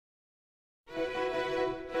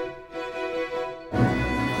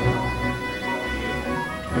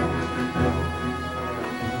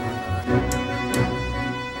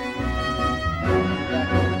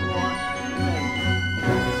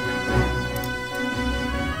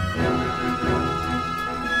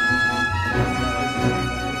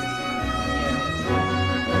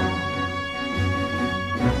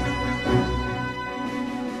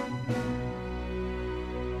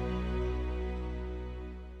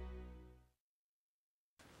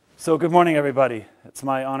So good morning, everybody. It's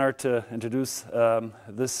my honor to introduce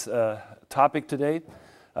this topic today.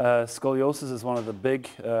 Scoliosis is one of the big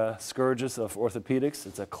scourges of orthopedics.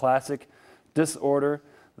 It's a classic disorder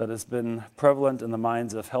that has been prevalent in the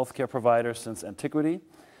minds of healthcare providers since antiquity.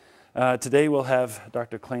 Today we'll have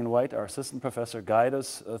Dr. Clayne White, our assistant professor, guide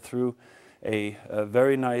us through a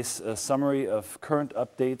very nice summary of current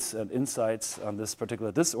updates and insights on this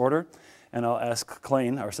particular disorder. And I'll ask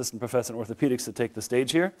Clayne, our assistant professor in orthopedics, to take the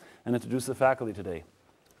stage here and introduce the faculty today.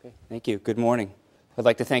 Okay, thank you. Good morning. I'd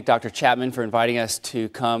like to thank Dr. Chapman for inviting us to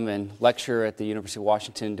come and lecture at the University of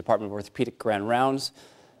Washington Department of Orthopedic Grand Rounds.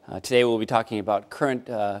 Today we'll be talking about current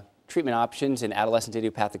treatment options in adolescent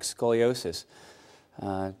idiopathic scoliosis.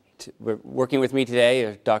 Working with me today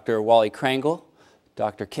are Dr. Wally Krangle,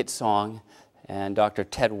 Dr. Kit Song, and Dr.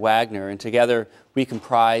 Ted Wagner, and together we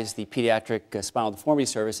comprise the Pediatric Spinal Deformity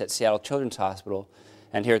Service at Seattle Children's Hospital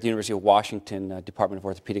and here at the University of Washington Department of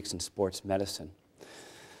Orthopedics and Sports Medicine.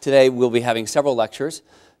 Today we'll be having several lectures,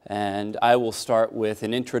 and I will start with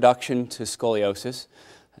an introduction to scoliosis,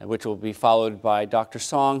 which will be followed by Dr.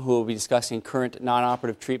 Song, who will be discussing current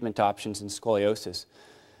non-operative treatment options in scoliosis.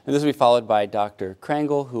 And this will be followed by Dr.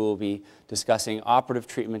 Krangle, who will be discussing operative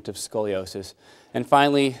treatment of scoliosis. And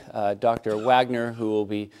finally, Dr. Wagner, who will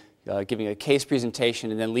be giving a case presentation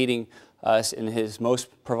and then leading us in his most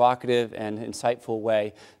provocative and insightful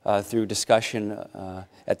way through discussion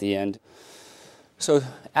at the end. So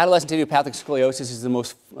adolescent idiopathic scoliosis is the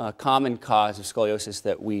most common cause of scoliosis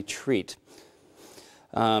that we treat.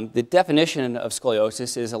 The definition of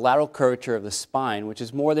scoliosis is a lateral curvature of the spine, which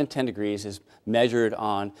is more than 10 degrees, is measured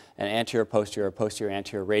on an anterior-posterior or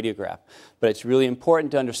posterior-anterior radiograph. But it's really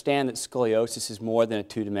important to understand that scoliosis is more than a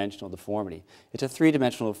two-dimensional deformity. It's a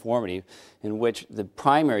three-dimensional deformity in which the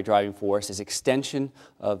primary driving force is extension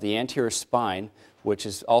of the anterior spine, which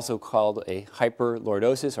is also called a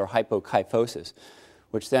hyperlordosis or hypokyphosis,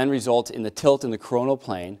 which then results in the tilt in the coronal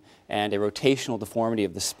plane and a rotational deformity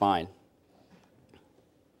of the spine.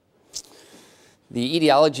 The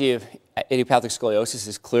etiology of idiopathic scoliosis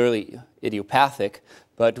is clearly idiopathic,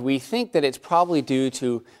 but we think that it's probably due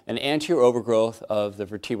to an anterior overgrowth of the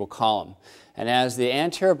vertebral column. And as the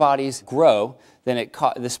anterior bodies grow, then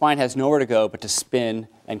the spine has nowhere to go but to spin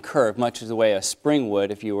and curve, much as the way a spring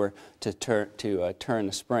would if you were to turn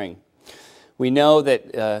the spring. We know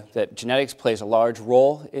that genetics plays a large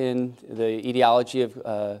role in the etiology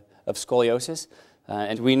of scoliosis.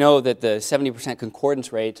 And we know that the 70%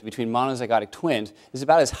 concordance rate between monozygotic twins is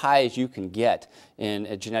about as high as you can get in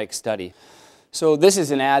a genetic study. So this is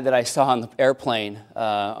an ad that I saw on the airplane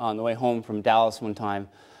on the way home from Dallas one time.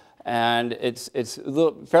 And it's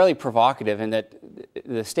fairly provocative in that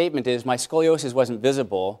the statement is, my scoliosis wasn't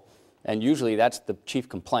visible. And usually that's the chief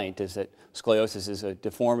complaint, is that scoliosis is a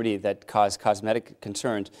deformity that caused cosmetic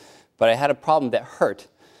concerns. But I had a problem that hurt.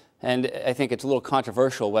 And I think it's a little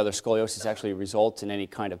controversial whether scoliosis actually results in any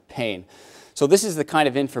kind of pain. So this is the kind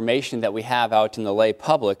of information that we have out in the lay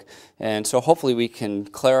public, and so hopefully we can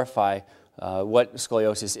clarify what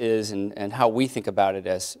scoliosis is and how we think about it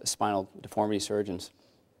as spinal deformity surgeons.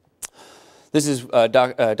 This is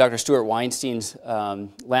Dr. Stuart Weinstein's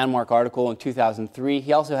landmark article in 2003.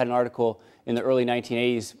 He also had an article in the early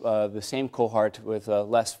 1980s, the same cohort with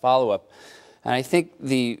less follow-up. And I think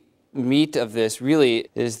the meat of this really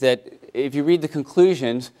is that if you read the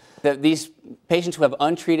conclusions, that these patients who have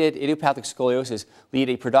untreated idiopathic scoliosis lead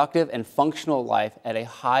a productive and functional life at a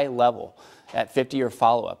high level at 50-year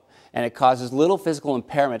follow-up. And it causes little physical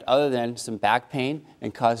impairment other than some back pain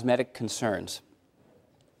and cosmetic concerns.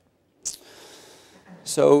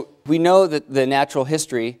 So we know that the natural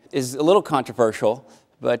history is a little controversial.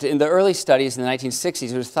 But in the early studies in the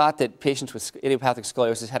 1960s, it was thought that patients with idiopathic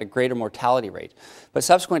scoliosis had a greater mortality rate. But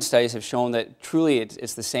subsequent studies have shown that truly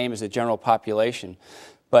it's the same as the general population.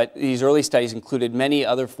 But these early studies included many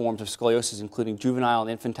other forms of scoliosis, including juvenile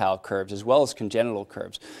and infantile curves, as well as congenital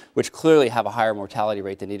curves, which clearly have a higher mortality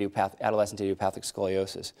rate than adolescent idiopathic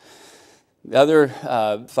scoliosis. The other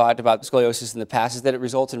thought about scoliosis in the past is that it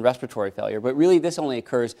results in respiratory failure. But really, this only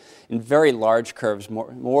occurs in very large curves,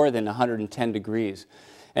 more than 110 degrees.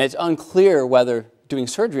 And it's unclear whether doing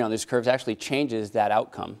surgery on these curves actually changes that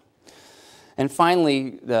outcome. And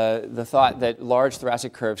finally, the thought that large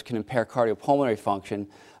thoracic curves can impair cardiopulmonary function.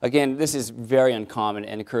 Again, this is very uncommon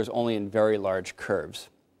and occurs only in very large curves.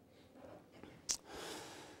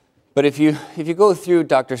 But if you go through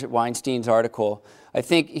Dr. Weinstein's article, I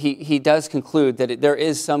think he does conclude that there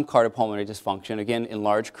is some cardiopulmonary dysfunction, again, in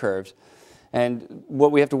large curves. And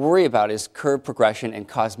what we have to worry about is curve progression and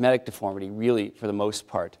cosmetic deformity, really, for the most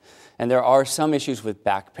part. And there are some issues with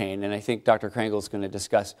back pain, and I think Dr. Krangle is going to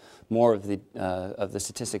discuss more of the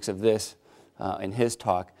statistics of this in his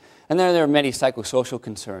talk. And then there are many psychosocial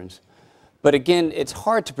concerns. But again, it's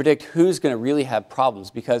hard to predict who's going to really have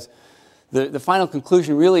problems, because the final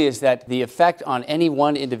conclusion really is that the effect on any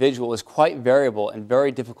one individual is quite variable and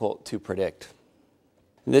very difficult to predict.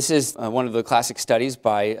 This is one of the classic studies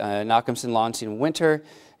by Nachemson, Lonstein, and Winter.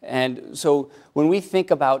 And so when we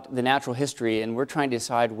think about the natural history and we're trying to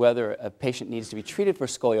decide whether a patient needs to be treated for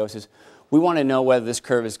scoliosis, we want to know whether this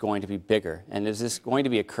curve is going to be bigger. And is this going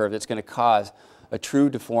to be a curve that's going to cause a true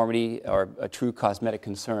deformity or a true cosmetic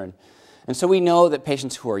concern? And so we know that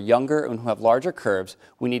patients who are younger and who have larger curves,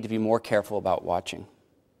 we need to be more careful about watching.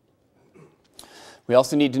 We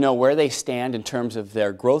also need to know where they stand in terms of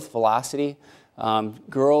their growth velocity.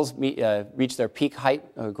 Girls reach their peak height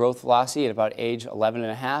growth velocity at about age 11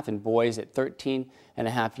 and a half, and boys at 13 and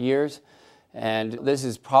a half years. And this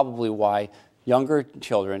is probably why younger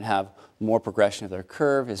children have more progression of their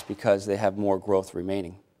curve, is because they have more growth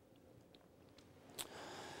remaining.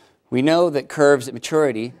 We know that curves at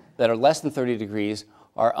maturity that are less than 30 degrees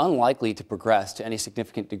are unlikely to progress to any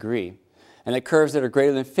significant degree, and that curves that are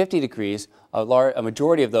greater than 50 degrees, a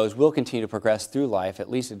majority of those will continue to progress through life, at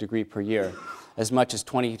least a degree per year, as much as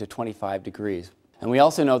 20 to 25 degrees. And we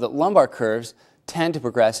also know that lumbar curves tend to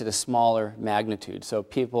progress at a smaller magnitude. So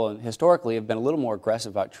people historically have been a little more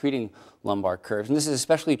aggressive about treating lumbar curves, and this is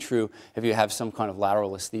especially true if you have some kind of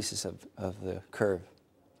lateral aesthesis of the curve.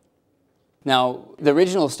 Now, the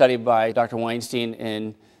original study by Dr. Weinstein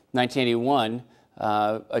in 1981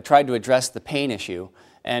 tried to address the pain issue.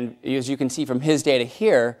 And as you can see from his data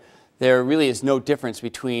here, there really is no difference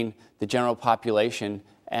between the general population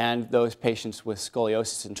and those patients with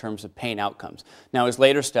scoliosis in terms of pain outcomes. Now, his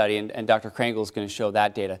later study, and Dr. Krangle is going to show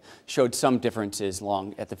that data, showed some differences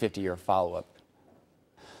at the 50-year follow-up.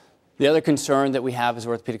 The other concern that we have as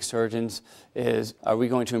orthopedic surgeons is, are we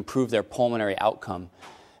going to improve their pulmonary outcome?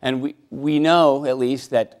 And we know, at least,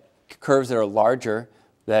 that curves that are larger,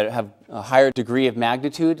 that have a higher degree of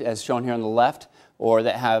magnitude, as shown here on the left, or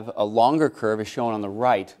that have a longer curve, as shown on the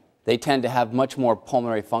right, they tend to have much more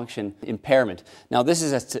pulmonary function impairment. Now, this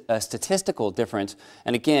is a statistical difference,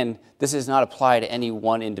 and again, this does not apply to any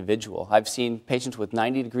one individual. I've seen patients with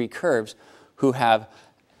 90-degree curves who have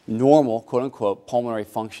normal, quote-unquote, pulmonary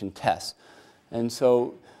function tests. And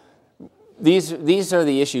so these are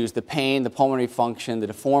the issues, the pain, the pulmonary function, the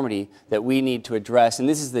deformity that we need to address, and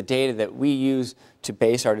this is the data that we use to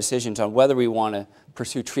base our decisions on whether we want to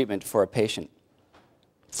pursue treatment for a patient.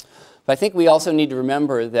 But I think we also need to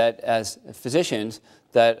remember that as physicians,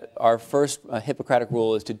 that our first Hippocratic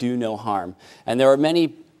rule is to do no harm. And there are many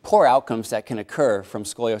poor outcomes that can occur from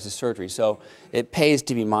scoliosis surgery, so it pays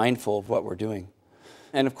to be mindful of what we're doing.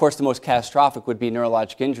 And of course, the most catastrophic would be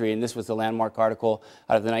neurologic injury, and this was the landmark article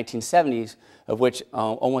out of the 1970s, of which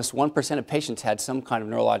almost 1% of patients had some kind of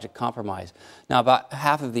neurologic compromise. Now, about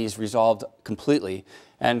half of these resolved completely,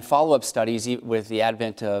 and follow-up studies with the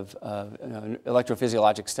advent of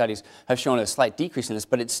electrophysiologic studies have shown a slight decrease in this,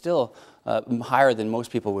 but it's still higher than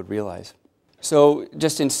most people would realize. So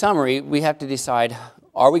just in summary, we have to decide,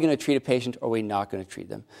 are we going to treat a patient or are we not going to treat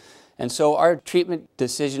them? And so our treatment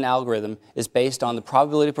decision algorithm is based on the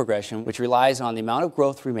probability of progression, which relies on the amount of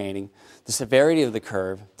growth remaining, the severity of the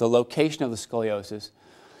curve, the location of the scoliosis,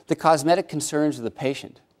 the cosmetic concerns of the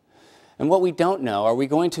patient. And what we don't know, are we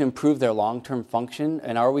going to improve their long-term function,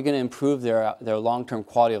 and are we going to improve their long-term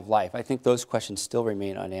quality of life? I think those questions still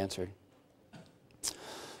remain unanswered.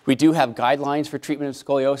 We do have guidelines for treatment of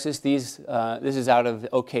scoliosis. This is out of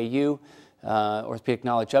OKU. Orthopedic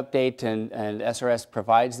Knowledge Update, and SRS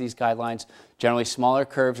provides these guidelines. Generally, smaller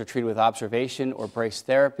curves are treated with observation or brace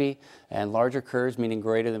therapy, and larger curves, meaning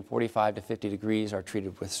greater than 45 to 50 degrees, are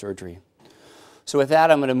treated with surgery. So with that,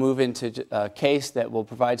 I'm going to move into a case that will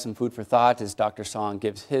provide some food for thought as Dr. Song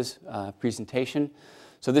gives his presentation.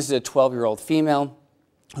 So this is a 12-year-old female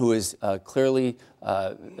who is clearly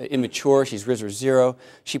immature. She's RISR 0.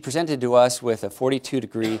 She presented to us with a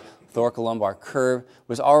 42-degree thoracolumbar curve,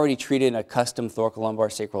 was already treated in a custom thoracolumbar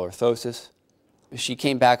sacral orthosis. She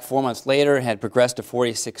came back 4 months later and had progressed to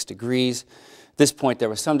 46 degrees. At this point, there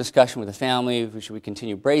was some discussion with the family, should we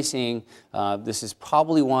continue bracing? This is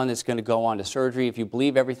probably one that's going to go on to surgery. If you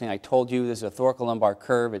believe everything I told you, this is a thoracolumbar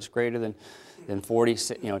curve. It's greater than 40,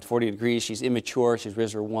 it's 40 degrees. She's immature. She's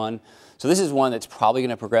RISR 1. So this is one that's probably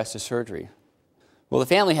going to progress to surgery. Well, the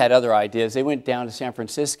family had other ideas. They went down to San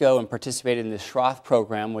Francisco and participated in the Schroth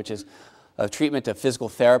program, which is a treatment of physical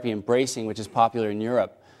therapy and bracing, which is popular in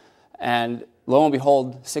Europe. And lo and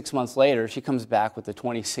behold, 6 months later, she comes back with a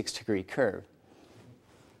 26-degree curve.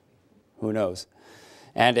 Who knows?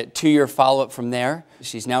 And at 2-year follow-up from there,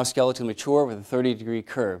 she's now skeletally mature with a 30-degree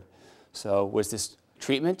curve. So was this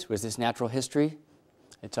treatment? Was this natural history?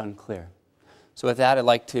 It's unclear. So with that, I'd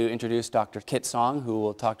like to introduce Dr. Kit Song, who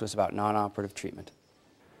will talk to us about non-operative treatment.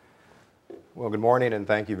 Well, good morning, and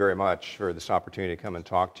thank you very much for this opportunity to come and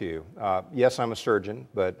talk to you. Yes, I'm a surgeon,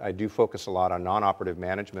 but I do focus a lot on non-operative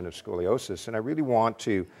management of scoliosis, and I really want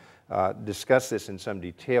to discuss this in some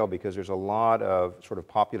detail because there's a lot of sort of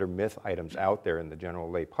popular myth items out there in the general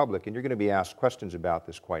lay public, and you're going to be asked questions about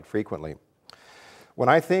this quite frequently. When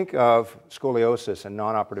I think of scoliosis and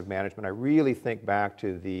non-operative management, I really think back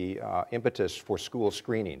to the impetus for school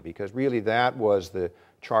screening, because really that was the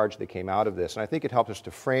charge that came out of this, and I think it helps us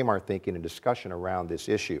to frame our thinking and discussion around this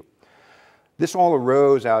issue. This all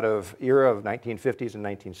arose out of era of 1950s and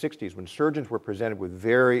 1960s when surgeons were presented with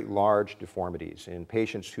very large deformities in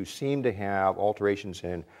patients who seemed to have alterations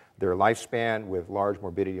in their lifespan with large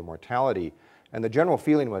morbidity and mortality. And the general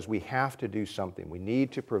feeling was, we have to do something. We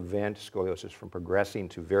need to prevent scoliosis from progressing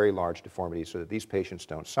to very large deformities so that these patients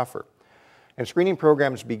don't suffer. And screening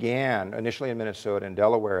programs began initially in Minnesota and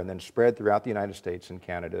Delaware and then spread throughout the United States and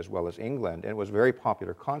Canada as well as England, and it was a very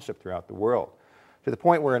popular concept throughout the world. To the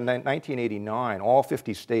point where in 1989, all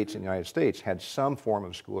 50 states in the United States had some form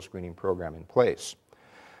of school screening program in place.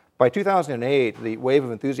 By 2008, the wave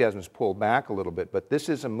of enthusiasm has pulled back a little bit, but this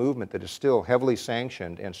is a movement that is still heavily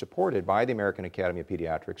sanctioned and supported by the American Academy of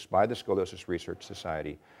Pediatrics, by the Scoliosis Research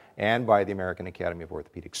Society, and by the American Academy of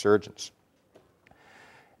Orthopaedic Surgeons.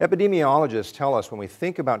 Epidemiologists tell us when we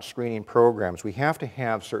think about screening programs, we have to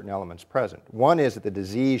have certain elements present. One is that the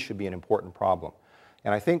disease should be an important problem.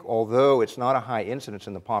 And I think although it's not a high incidence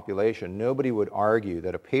in the population, nobody would argue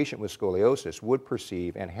that a patient with scoliosis would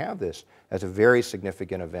perceive and have this as a very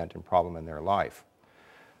significant event and problem in their life.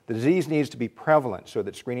 The disease needs to be prevalent so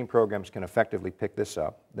that screening programs can effectively pick this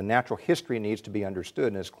up. The natural history needs to be understood,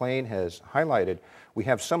 and as Klain has highlighted, we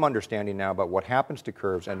have some understanding now about what happens to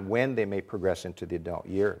curves and when they may progress into the adult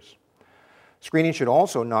years. Screening should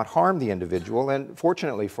also not harm the individual, and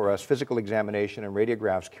fortunately for us, physical examination and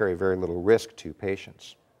radiographs carry very little risk to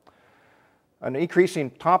patients. An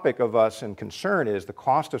increasing topic of us and concern is the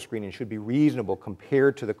cost of screening should be reasonable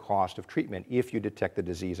compared to the cost of treatment if you detect the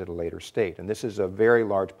disease at a later state, and this is a very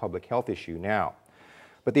large public health issue now.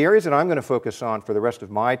 But the areas that I'm going to focus on for the rest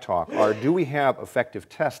of my talk are, do we have effective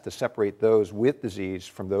tests to separate those with disease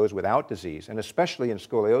from those without disease, and especially in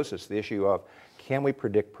scoliosis, the issue of can we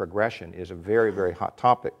predict progression is a very, very hot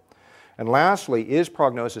topic. And lastly, is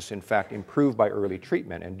prognosis in fact improved by early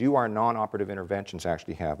treatment, and do our non-operative interventions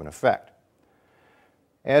actually have an effect?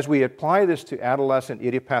 As we apply this to adolescent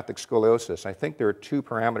idiopathic scoliosis, I think there are two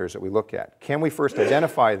parameters that we look at. Can we first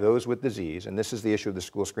identify those with disease, and this is the issue of the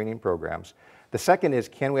school screening programs. The second is,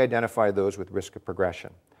 can we identify those with risk of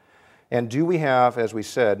progression? And do we have, as we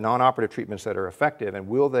said, non-operative treatments that are effective, and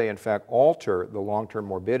will they in fact alter the long-term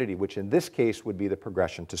morbidity, which in this case would be the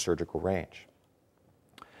progression to surgical range?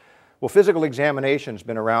 Well, physical examination's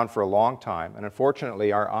been around for a long time, and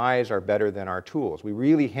unfortunately our eyes are better than our tools. We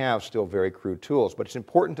really have still very crude tools, but it's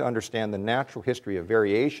important to understand the natural history of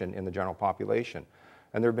variation in the general population.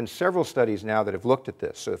 And there have been several studies now that have looked at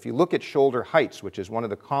this. So if you look at shoulder heights, which is one of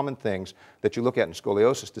the common things that you look at in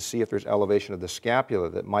scoliosis to see if there's elevation of the scapula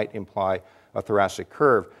that might imply a thoracic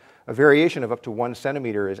curve, a variation of up to 1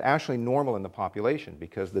 centimeter is actually normal in the population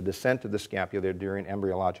because the descent of the scapula during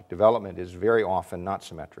embryologic development is very often not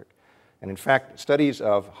symmetric. And in fact, studies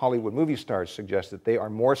of Hollywood movie stars suggest that they are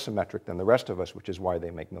more symmetric than the rest of us, which is why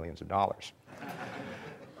they make millions of dollars.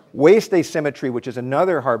 Waist asymmetry, which is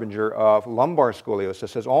another harbinger of lumbar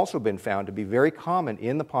scoliosis, has also been found to be very common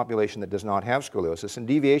in the population that does not have scoliosis, and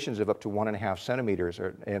deviations of up to 1.5 centimeters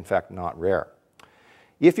are in fact not rare.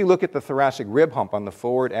 If you look at the thoracic rib hump on the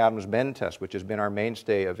forward Adams bend test, which has been our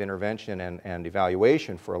mainstay of intervention and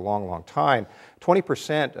evaluation for a long, long time,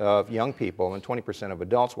 20% of young people and 20% of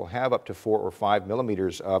adults will have up to 4 or 5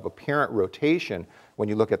 millimeters of apparent rotation when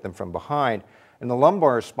you look at them from behind. In the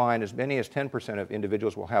lumbar spine, as many as 10% of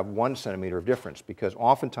individuals will have 1 centimeter of difference because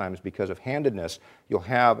oftentimes, because of handedness, you'll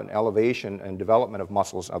have an elevation and development of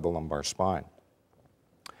muscles of the lumbar spine.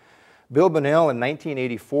 Bill Bunnell in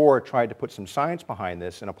 1984 tried to put some science behind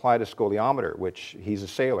this and applied a scoliometer, which he's a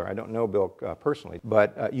sailor. I don't know Bill personally,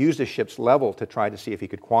 but used a ship's level to try to see if he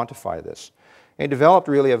could quantify this. And developed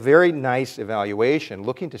really a very nice evaluation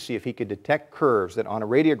looking to see if he could detect curves that on a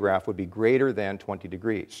radiograph would be greater than 20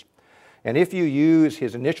 degrees. And if you use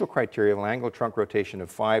his initial criteria of an angular trunk rotation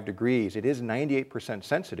of 5 degrees, it is 98%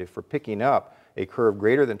 sensitive for picking up a curve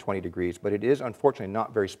greater than 20 degrees, but it is unfortunately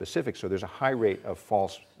not very specific, so there's a high rate of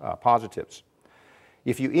false positives.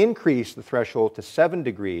 If you increase the threshold to 7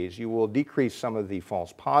 degrees, you will decrease some of the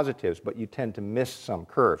false positives, but you tend to miss some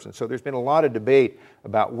curves. And so there's been a lot of debate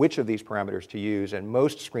about which of these parameters to use, and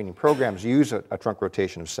most screening programs use a trunk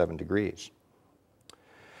rotation of 7 degrees.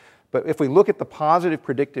 But if we look at the positive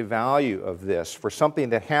predictive value of this for something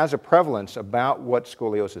that has a prevalence about what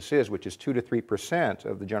scoliosis is, which is 2 to 3%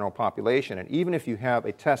 of the general population, and even if you have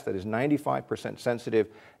a test that is 95% sensitive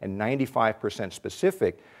and 95%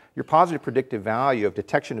 specific, your positive predictive value of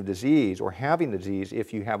detection of disease or having the disease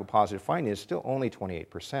if you have a positive finding is still only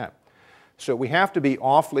 28%. So we have to be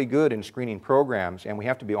awfully good in screening programs, and we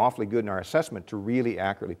have to be awfully good in our assessment to really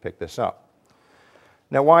accurately pick this up.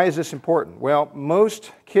 Now, why is this important? Well,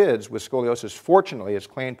 most kids with scoliosis, fortunately, as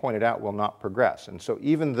Clayne pointed out, will not progress. And so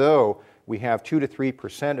even though we have 2 to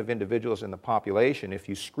 3% of individuals in the population, if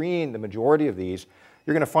you screen the majority of these,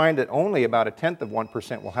 you're going to find that only about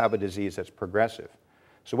 0.1% will have a disease that's progressive.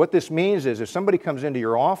 So what this means is if somebody comes into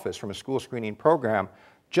your office from a school screening program,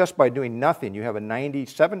 just by doing nothing, you have a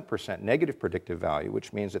 97% negative predictive value,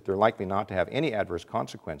 which means that they're likely not to have any adverse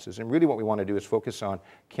consequences. And really what we want to do is focus on,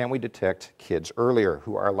 can we detect kids earlier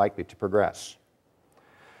who are likely to progress?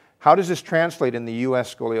 How does this translate in the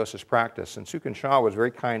U.S. scoliosis practice? And Sukun Shah was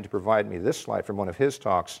very kind to provide me this slide from one of his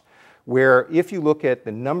talks, where if you look at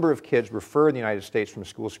the number of kids referred in the United States from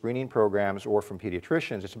school screening programs or from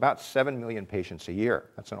pediatricians, it's about 7 million patients a year.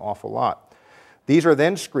 That's an awful lot. These are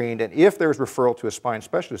then screened, and if there's referral to a spine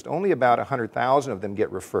specialist, only about 100,000 of them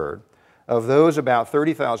get referred. Of those, about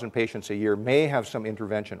 30,000 patients a year may have some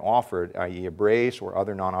intervention offered, i.e. a brace or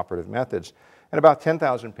other non-operative methods, and about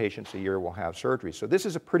 10,000 patients a year will have surgery. So this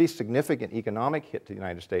is a pretty significant economic hit to the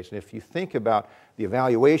United States, and if you think about the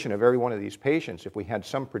evaluation of every one of these patients, if we had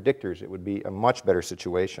some predictors, it would be a much better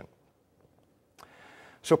situation.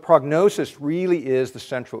 So prognosis really is the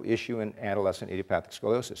central issue in adolescent idiopathic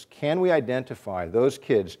scoliosis. Can we identify those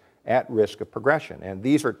kids at risk of progression? And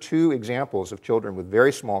these are two examples of children with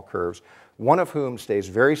very small curves, one of whom stays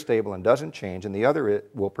very stable and doesn't change, and the other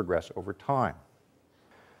will progress over time.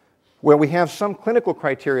 Well, we have some clinical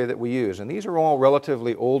criteria that we use, and these are all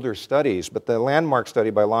relatively older studies, but the landmark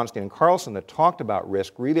study by Lonstein and Carlson that talked about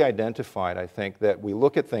risk really identified, I think, that we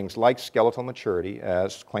look at things like skeletal maturity,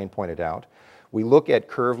 as Clayne pointed out. We look at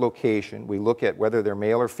curve location, we look at whether they're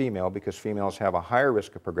male or female, because females have a higher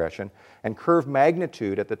risk of progression, and curve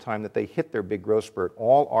magnitude at the time that they hit their big growth spurt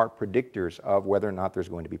all are predictors of whether or not there's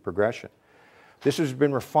going to be progression. This has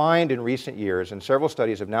been refined in recent years, and several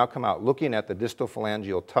studies have now come out looking at the distal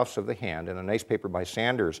phalangeal tufts of the hand, and a nice paper by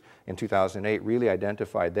Sanders in 2008 really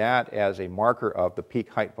identified that as a marker of the peak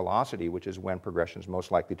height velocity, which is when progression is most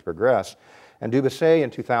likely to progress. And Dubasset in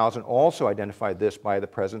 2000 also identified this by the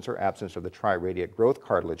presence or absence of the triradiate growth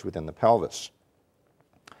cartilage within the pelvis.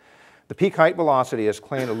 The peak height velocity, as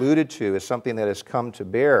Clayne alluded to, is something that has come to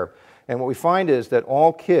bear. And what we find is that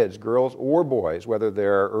all kids, girls or boys, whether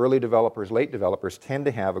they're early developers, late developers, tend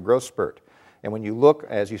to have a growth spurt. And when you look,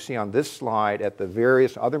 as you see on this slide, at the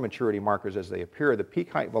various other maturity markers as they appear, the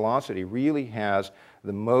peak height velocity really has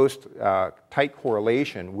the most tight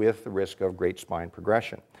correlation with the risk of great spine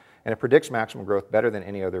progression. And it predicts maximum growth better than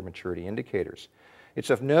any other maturity indicators. It's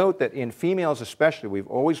of note that in females especially, we've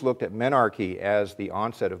always looked at menarche as the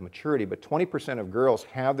onset of maturity, but 20% of girls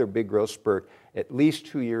have their big growth spurt at least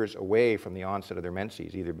 2 years away from the onset of their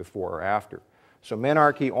menses, either before or after. So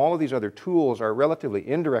menarche, all of these other tools are relatively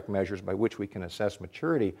indirect measures by which we can assess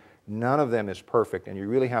maturity. None of them is perfect, and you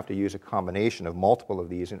really have to use a combination of multiple of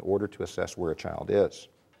these in order to assess where a child is.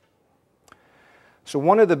 So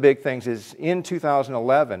one of the big things is in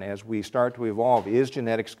 2011, as we start to evolve, is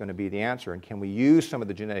genetics going to be the answer? And can we use some of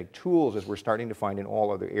the genetic tools as we're starting to find in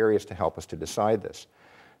all other areas to help us to decide this?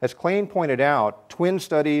 As Clayne pointed out, twin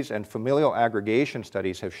studies and familial aggregation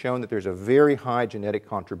studies have shown that there's a very high genetic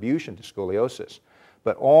contribution to scoliosis.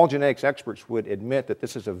 But all genetics experts would admit that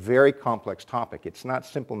this is a very complex topic. It's not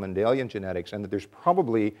simple Mendelian genetics, and that there's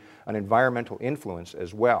probably an environmental influence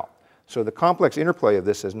as well. So the complex interplay of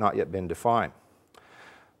this has not yet been defined.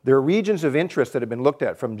 There are regions of interest that have been looked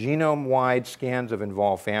at from genome-wide scans of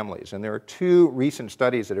involved families, and there are two recent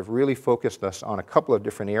studies that have really focused us on a couple of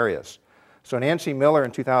different areas. So Nancy Miller in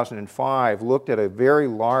 2005 looked at a very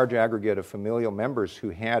large aggregate of familial members who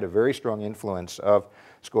had a very strong influence of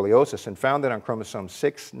scoliosis and found that on chromosomes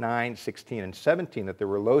 6, 9, 16, and 17 that there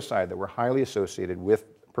were loci that were highly associated with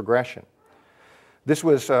progression. This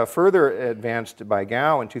was further advanced by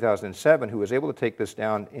Gao in 2007, who was able to take this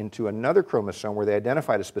down into another chromosome where they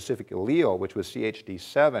identified a specific allele, which was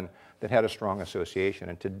CHD7, that had a strong association.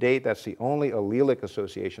 And to date, that's the only allelic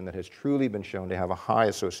association that has truly been shown to have a high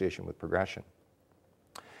association with progression.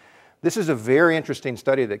 This is a very interesting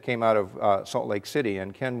study that came out of Salt Lake City,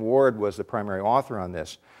 and Ken Ward was the primary author on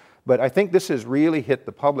this. But I think this has really hit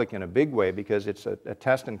the public in a big way because it's a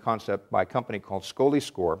test and concept by a company called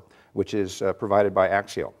ScoliScore, which is provided by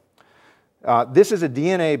Axial. This is a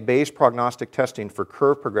DNA-based prognostic testing for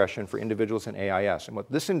curve progression for individuals in AIS. And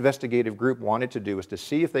what this investigative group wanted to do was to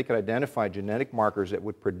see if they could identify genetic markers that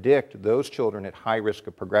would predict those children at high risk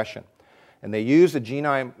of progression. And they used the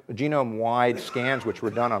genome-wide scans which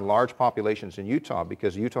were done on large populations in Utah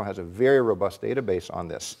because Utah has a very robust database on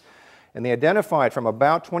this. And they identified from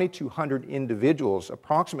about 2,200 individuals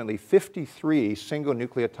approximately 53 single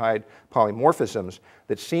nucleotide polymorphisms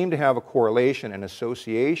that seem to have a correlation and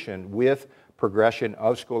association with progression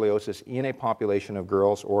of scoliosis in a population of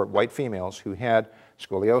girls or white females who had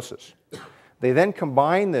scoliosis. They then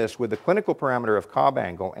combined this with the clinical parameter of Cobb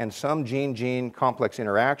angle and some gene-gene complex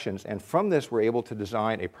interactions, and from this we're able to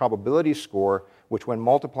design a probability score which when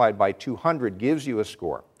multiplied by 200 gives you a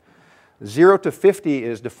score. 0 to 50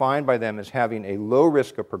 is defined by them as having a low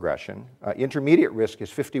risk of progression. Intermediate risk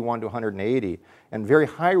is 51 to 180, and very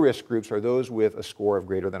high risk groups are those with a score of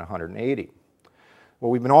greater than 180.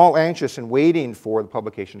 Well, we've been all anxious and waiting for the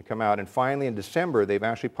publication to come out, and finally in December they've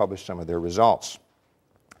actually published some of their results.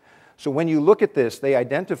 So when you look at this, they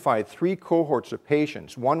identified 3 cohorts of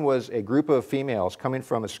patients. One was a group of females coming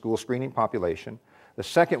from a school screening population. The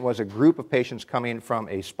second was a group of patients coming from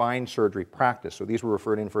a spine surgery practice. So these were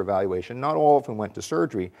referred in for evaluation. Not all of them went to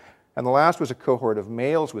surgery. And the last was a cohort of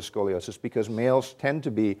males with scoliosis because males tend to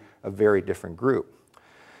be a very different group.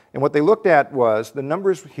 And what they looked at was the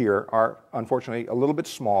numbers here are unfortunately a little bit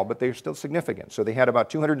small, but they're still significant. So they had about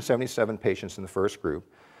 277 patients in the first group.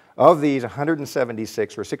 Of these,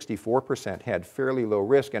 176 or 64% had fairly low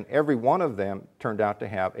risk, and every one of them turned out to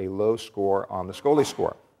have a low score on the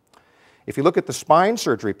ScoliScore. If you look at the spine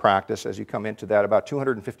surgery practice, as you come into that, about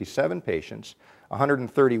 257 patients,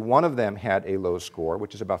 131 of them had a low score,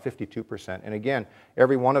 which is about 52%. And again,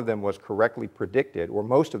 every one of them was correctly predicted, or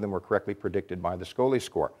most of them were correctly predicted by the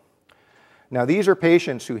ScoliScore. Now, these are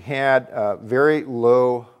patients who had very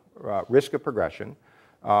low risk of progression.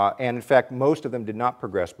 And in fact, most of them did not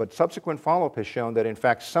progress. But subsequent follow-up has shown that in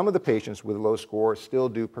fact, some of the patients with low scores still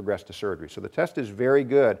do progress to surgery. So the test is very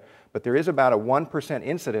good, but there is about a 1%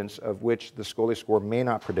 incidence of which the ScoliScore may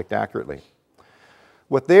not predict accurately.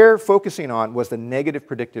 What they're focusing on was the negative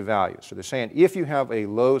predictive value. So they're saying if you have a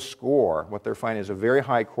low score, what they're finding is a very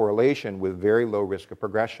high correlation with very low risk of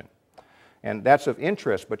progression. And that's of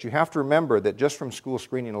interest, but you have to remember that just from school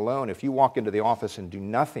screening alone, if you walk into the office and do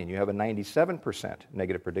nothing, you have a 97%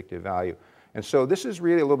 negative predictive value. And so this is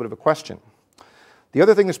really a little bit of a question. The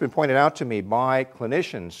other thing that's been pointed out to me by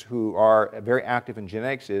clinicians who are very active in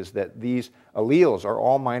genetics is that these alleles are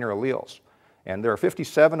all minor alleles. And there are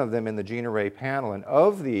 57 of them in the gene array panel, and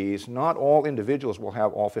of these, not all individuals will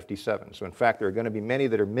have all 57. So in fact, there are going to be many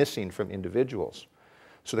that are missing from individuals.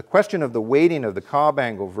 So the question of the weighting of the Cobb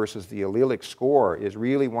angle versus the allelic score is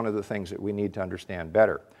really one of the things that we need to understand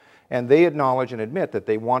better. And they acknowledge and admit that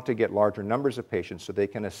they want to get larger numbers of patients so they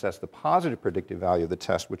can assess the positive predictive value of the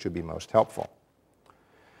test, which would be most helpful.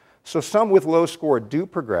 So some with low score do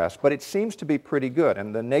progress, but it seems to be pretty good,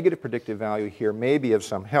 and the negative predictive value here may be of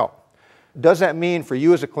some help. Does that mean for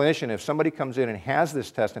you as a clinician, if somebody comes in and has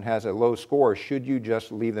this test and has a low score, should you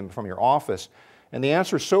just leave them from your office? And the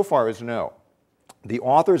answer so far is no. The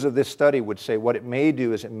authors of this study would say what it may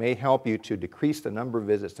do is it may help you to decrease the number of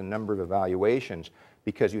visits and number of evaluations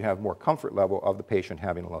because you have more comfort level of the patient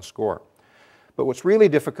having a low score. But what's really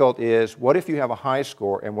difficult is what if you have a high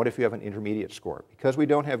score and what if you have an intermediate score? Because we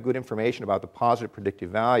don't have good information about the positive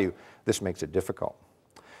predictive value, this makes it difficult.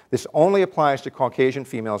 This only applies to Caucasian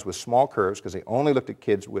females with small curves because they only looked at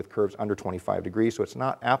kids with curves under 25 degrees, so it's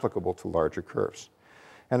not applicable to larger curves.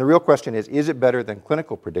 And the real question is it better than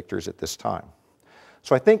clinical predictors at this time?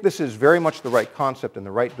 So I think this is very much the right concept in the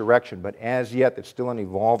right direction, but as yet it's still an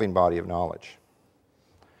evolving body of knowledge.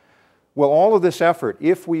 Well, all of this effort,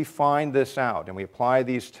 if we find this out and we apply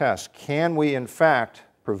these tests, can we in fact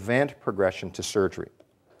prevent progression to surgery?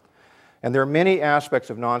 And there are many aspects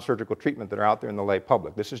of non-surgical treatment that are out there in the lay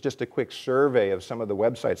public. This is just a quick survey of some of the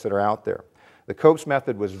websites that are out there. The Copes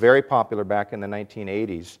method was very popular back in the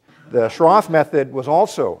 1980s. The Schroth method was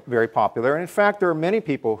also very popular, and in fact there are many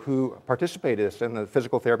people who participated in the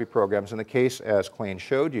physical therapy programs in the case as Klain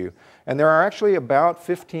showed you, and there are actually about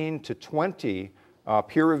 15 to 20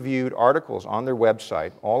 peer-reviewed articles on their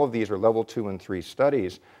website. All of these are level 2 and 3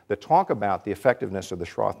 studies that talk about the effectiveness of the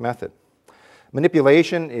Schroth method.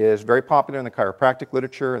 Manipulation is very popular in the chiropractic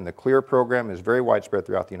literature, and the CLEAR program is very widespread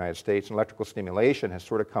throughout the United States. And electrical stimulation has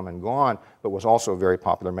sort of come and gone, but was also a very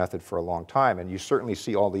popular method for a long time. And you certainly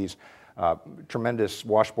see all these tremendous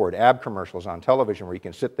washboard ab commercials on television where you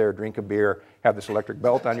can sit there, drink a beer, have this electric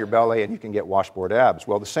belt on your belly, and you can get washboard abs.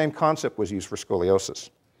 Well, the same concept was used for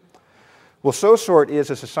scoliosis. Well, SOSORT is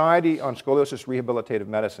a Society on Scoliosis Rehabilitative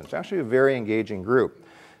Medicine. It's actually a very engaging group.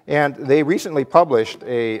 And they recently published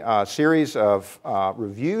a series of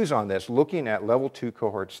reviews on this looking at level 2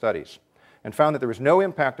 cohort studies and found that there was no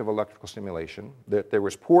impact of electrical stimulation, that there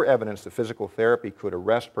was poor evidence that physical therapy could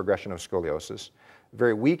arrest progression of scoliosis,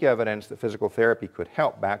 very weak evidence that physical therapy could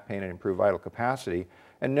help back pain and improve vital capacity,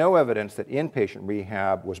 and no evidence that inpatient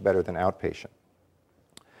rehab was better than outpatient.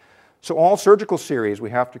 So all surgical series, we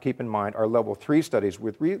have to keep in mind, are level 3 studies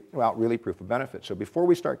without really proof of benefit. So before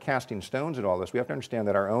we start casting stones at all this, we have to understand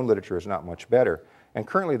that our own literature is not much better. And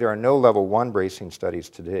currently there are no level 1 bracing studies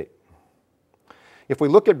to date. If we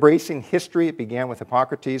look at bracing history, it began with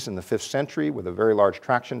Hippocrates in the 5th century with a very large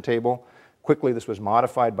traction table. Quickly this was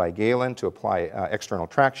modified by Galen to apply external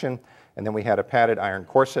traction. And then we had a padded iron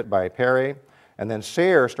corset by Perret. And then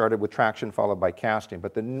Sayre started with traction followed by casting.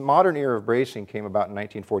 But the modern era of bracing came about in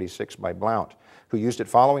 1946 by Blount, who used it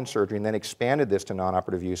following surgery and then expanded this to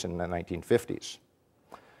non-operative use in the 1950s.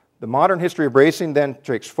 The modern history of bracing then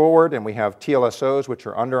takes forward, and we have TLSOs, which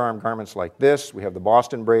are underarm garments like this. We have the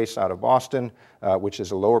Boston brace out of Boston, which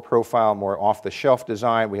is a lower profile, more off-the-shelf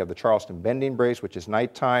design. We have the Charleston bending brace, which is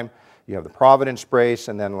nighttime. You have the Providence brace,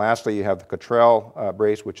 and then lastly you have the Cottrell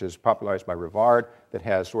brace, which is popularized by Rivard, that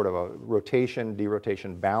has sort of a rotation,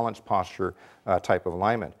 derotation, balance posture type of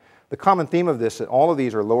alignment. The common theme of this is that all of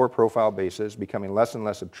these are lower profile bases, becoming less and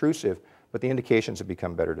less obtrusive, but the indications have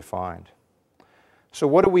become better defined. So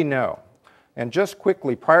what do we know? And just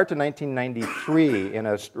quickly, prior to 1993, in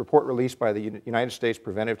a report released by the United States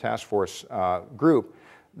Preventive Task Force group,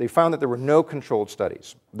 they found that there were no controlled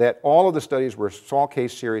studies, that all of the studies were small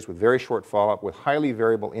case series with very short follow-up with highly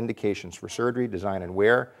variable indications for surgery, design, and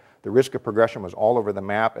wear. The risk of progression was all over the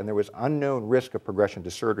map, and there was unknown risk of progression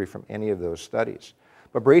to surgery from any of those studies.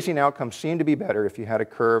 But bracing outcomes seemed to be better if you had a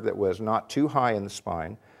curve that was not too high in the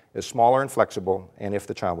spine, is smaller and flexible, and if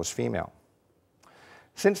the child was female.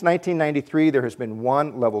 Since 1993, there has been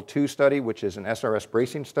one level 2 study, which is an SRS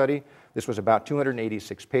bracing study. This was about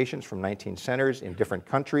 286 patients from 19 centers in different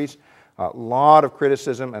countries. A lot of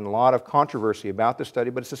criticism and a lot of controversy about the study,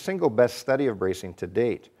 but it's the single best study of bracing to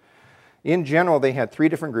date. In general, they had 3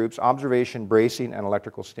 different groups: observation, bracing, and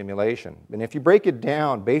electrical stimulation. And if you break it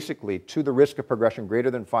down basically to the risk of progression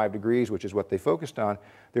greater than 5 degrees, which is what they focused on,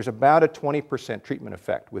 there's about a 20% treatment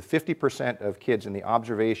effect, with 50% of kids in the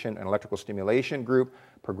observation and electrical stimulation group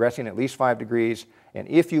progressing at least 5 degrees. And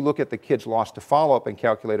if you look at the kids lost to follow-up and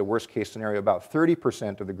calculate a worst-case scenario, about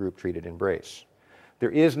 30% of the group treated in brace.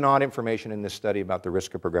 There is not information in this study about the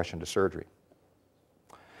risk of progression to surgery.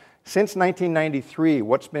 Since 1993,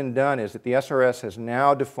 what's been done is that the SRS has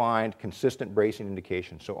now defined consistent bracing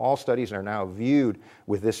indications. So all studies are now viewed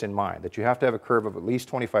with this in mind, that you have to have a curve of at least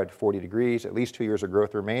 25 to 40 degrees, at least 2 years of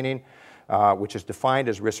growth remaining, which is defined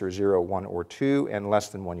as RISR 0, 1, or 2, and less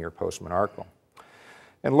than 1 year post-menarchal.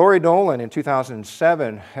 And Laurie Dolan in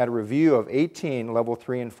 2007 had a review of 18 level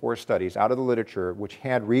 3 and 4 studies out of the literature which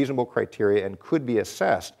had reasonable criteria and could be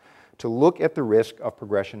assessed to look at the risk of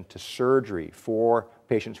progression to surgery for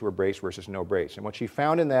patients who were braced versus no brace. And what she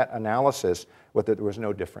found in that analysis was that there was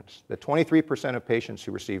no difference. That 23% of patients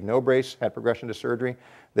who received no brace had progression to surgery,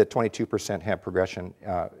 that 22% had progression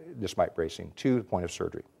despite bracing to the point of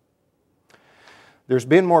surgery. There's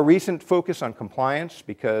been more recent focus on compliance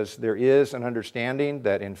because there is an understanding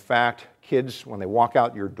that, in fact, kids, when they walk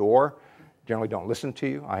out your door, generally don't listen to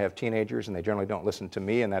you. I have teenagers and they generally don't listen to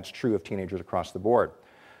me, and that's true of teenagers across the board.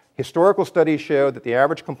 Historical studies show that the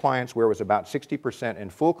average compliance wear was about 60%,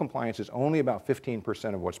 and full compliance is only about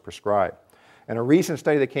 15% of what's prescribed. And a recent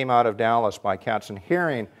study that came out of Dallas by Katz and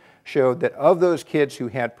Herring showed that of those kids who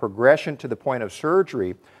had progression to the point of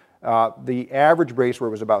surgery, the average brace wear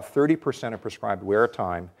was about 30% of prescribed wear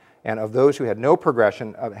time, and of those who had no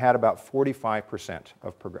progression, had about 45%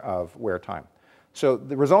 of wear time. So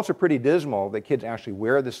the results are pretty dismal that kids actually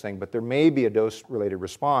wear this thing, but there may be a dose-related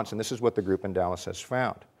response, and this is what the group in Dallas has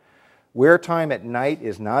found. Wear time at night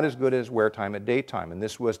is not as good as wear time at daytime, and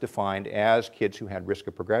this was defined as kids who had risk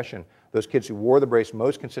of progression. Those kids who wore the brace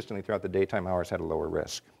most consistently throughout the daytime hours had a lower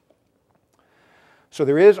risk. So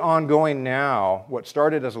there is ongoing now what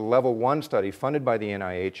started as a level 1 study funded by the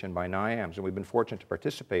NIH and by NIAMS, and we've been fortunate to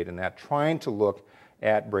participate in that, trying to look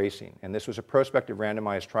at bracing. And this was a prospective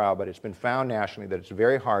randomized trial, but it's been found nationally that it's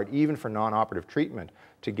very hard, even for non-operative treatment,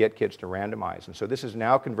 to get kids to randomize. And so this is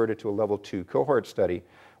now converted to a level 2 cohort study,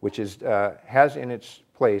 which has in its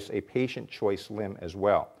place a patient choice limb as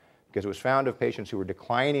well, because it was found of patients who were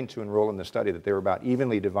declining to enroll in the study that they were about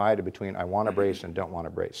evenly divided between I want to brace and don't want to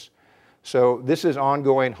brace. So this is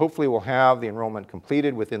ongoing. Hopefully we'll have the enrollment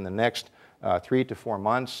completed within the next 3 to 4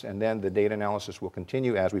 months, and then the data analysis will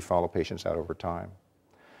continue as we follow patients out over time.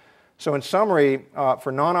 So in summary,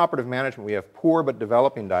 for non-operative management, we have poor but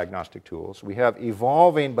developing diagnostic tools. We have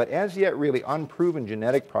evolving but as yet really unproven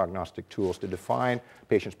genetic prognostic tools to define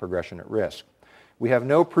patients' progression at risk. We have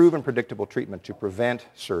no proven predictable treatment to prevent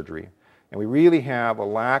surgery. And we really have a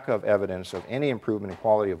lack of evidence of any improvement in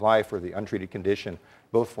quality of life for the untreated condition,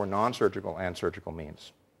 both for non-surgical and surgical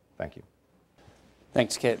means. Thank you.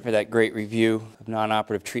 Thanks, Kit, for that great review of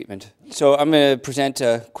non-operative treatment. So I'm going to present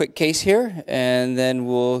a quick case here, and then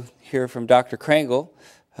we'll hear from Dr. Krangle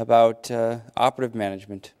about operative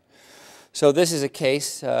management. So this is a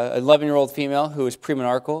case, an 11-year-old female who is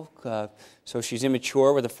premenarchal, so she's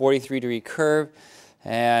immature with a 43-degree curve,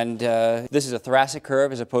 and this is a thoracic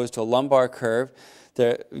curve as opposed to a lumbar curve.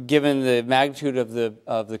 Given the magnitude of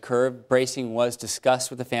the curve, bracing was discussed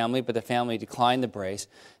with the family, but the family declined the brace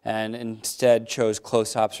and instead chose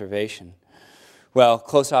close observation. Well,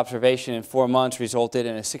 close observation in 4 months resulted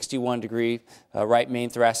in a 61-degree right main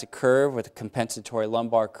thoracic curve with a compensatory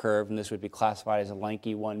lumbar curve, and this would be classified as a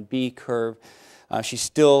lanky 1B curve. She's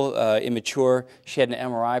still immature. She had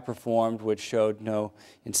an MRI performed which showed no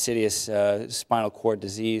insidious spinal cord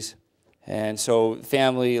disease. And so the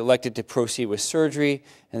family elected to proceed with surgery,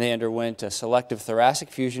 and they underwent a selective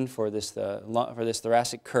thoracic fusion for this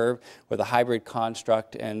thoracic curve with a hybrid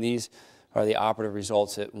construct, and these are the operative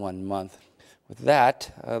results at 1 month. With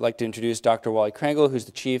that, I'd like to introduce Dr. Wally Krangle, who's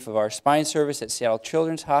the chief of our spine service at Seattle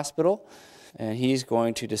Children's Hospital, and he's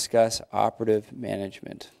going to discuss operative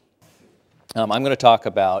management. I'm going to talk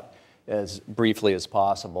about, as briefly as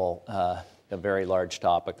possible, a very large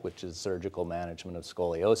topic, which is surgical management of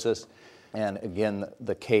scoliosis. And again,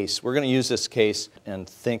 the case, we're going to use this case and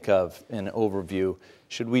think of an overview.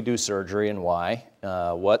 Should we do surgery and why?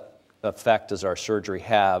 What effect does our surgery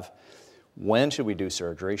have? When should we do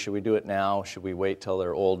surgery? Should we do it now? Should we wait till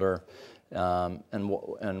they're older? And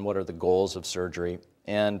what are the goals of surgery?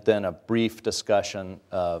 And then a brief discussion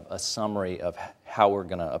of a summary of how we're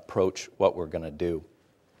going to approach what we're going to do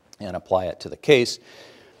and apply it to the case.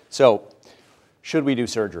 So, should we do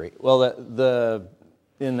surgery? Well,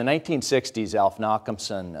 in the 1960s, Alf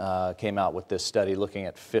Nachemson came out with this study looking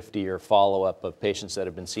at 50-year follow-up of patients that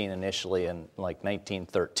had been seen initially in like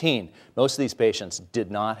 1913. Most of these patients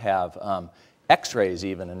did not have x-rays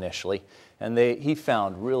even initially, and he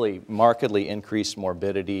found really markedly increased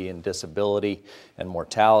morbidity and disability and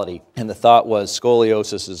mortality. And the thought was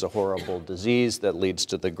scoliosis is a horrible disease that leads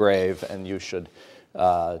to the grave, and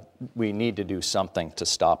we need to do something to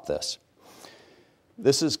stop this.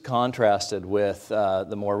 This is contrasted with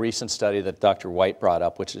the more recent study that Dr. White brought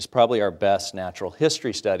up, which is probably our best natural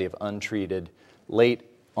history study of untreated late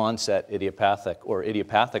onset idiopathic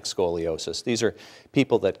scoliosis. These are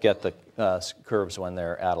people that get the curves when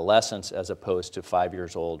they're adolescents as opposed to 5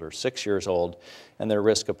 years old or 6 years old, and their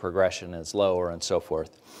risk of progression is lower and so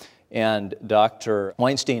forth. And Dr.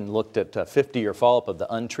 Weinstein looked at 50-year follow-up of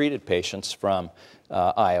the untreated patients from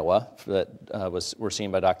Iowa that were seen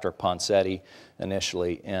by Dr. Ponsetti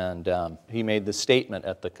initially, and he made the statement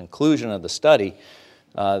at the conclusion of the study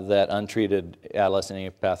that untreated adolescent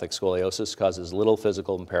idiopathic scoliosis causes little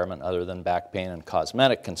physical impairment other than back pain and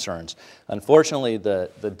cosmetic concerns. Unfortunately,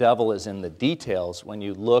 the devil is in the details when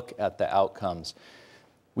you look at the outcomes.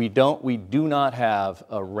 We do not have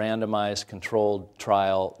a randomized controlled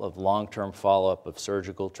trial of long-term follow-up of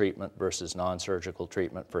surgical treatment versus non-surgical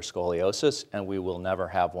treatment for scoliosis, and we will never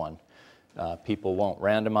have one. People won't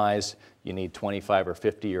randomize. You need 25 or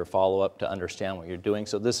 50-year follow-up to understand what you're doing,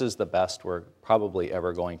 so this is the best we're probably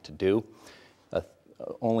ever going to do.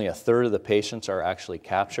 Only a third of the patients are actually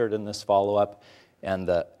captured in this follow-up, and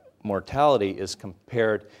the mortality is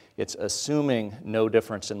compared. It's assuming no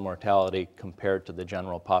difference in mortality compared to the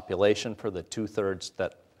general population for the 2/3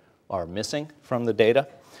 that are missing from the data.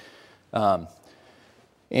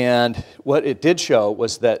 And what it did show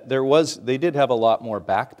was that they did have a lot more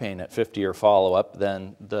back pain at 50-year follow-up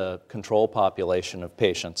than the control population of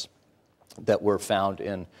patients that were found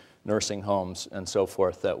in nursing homes and so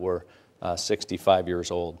forth that were 65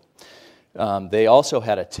 years old. They also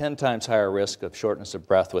had a 10 times higher risk of shortness of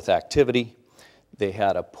breath with activity. They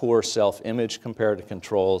had a poor self-image compared to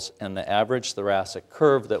controls, and the average thoracic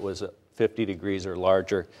curve that was 50 degrees or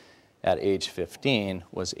larger at age 15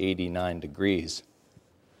 was 89 degrees.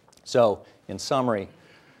 So, in summary,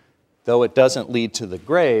 though it doesn't lead to the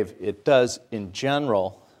grave, it does, in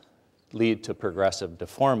general, lead to progressive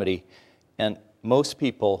deformity, and most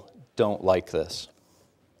people don't like this.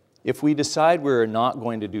 If we decide we're not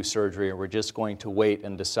going to do surgery and we're just going to wait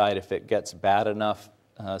and decide if it gets bad enough,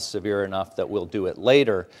 severe enough that we'll do it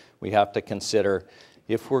later, we have to consider,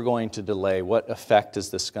 if we're going to delay, what effect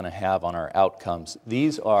is this going to have on our outcomes?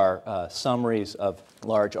 These are summaries of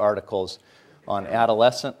large articles on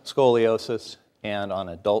adolescent scoliosis and on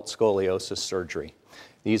adult scoliosis surgery.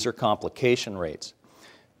 These are complication rates.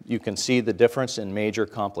 You can see the difference in major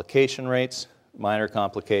complication rates, minor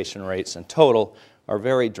complication rates, and total are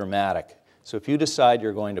very dramatic. So if you decide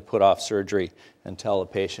you're going to put off surgery until a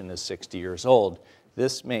patient is 60 years old,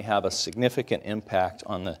 this may have a significant impact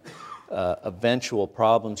on the eventual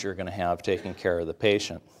problems you're going to have taking care of the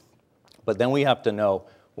patient. But then we have to know,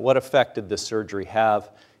 what effect did this surgery have,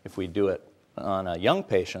 if we do it on a young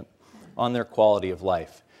patient, on their quality of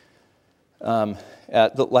life?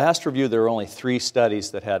 At the last review, there were only 3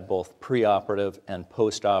 studies that had both preoperative and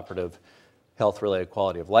postoperative health-related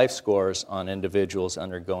quality of life scores on individuals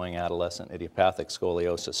undergoing adolescent idiopathic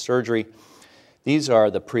scoliosis surgery. These are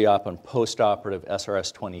the pre-op and postoperative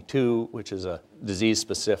SRS-22, which is a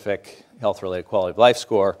disease-specific health-related quality of life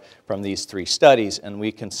score from these 3 studies, and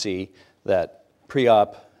we can see that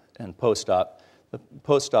pre-op and post-op, the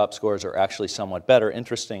post-op scores are actually somewhat better.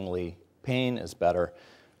 Interestingly, pain is better,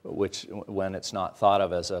 which when it's not thought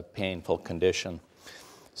of as a painful condition.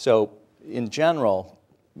 So in general,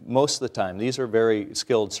 most of the time, these are very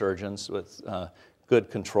skilled surgeons with good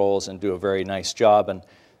controls and do a very nice job. And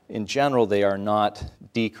in general, they are not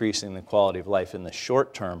decreasing the quality of life in the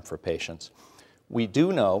short term for patients. We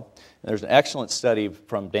do know, and there's an excellent study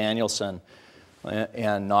from Danielson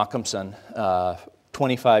and Nachemson,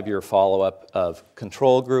 25-year follow-up of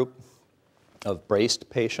control group of braced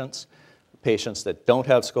patients, patients that don't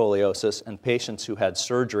have scoliosis, and patients who had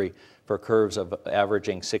surgery for curves of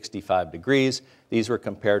averaging 65 degrees. These were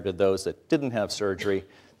compared to those that didn't have surgery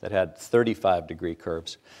that had 35-degree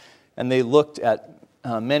curves. And they looked at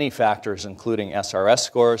many factors, including SRS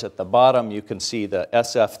scores. At the bottom, you can see the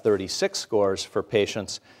SF-36 scores for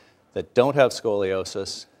patients that don't have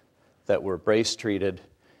scoliosis, that were brace treated,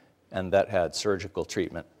 and that had surgical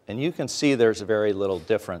treatment. And you can see there's very little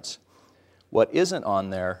difference. What isn't on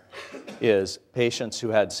there is patients who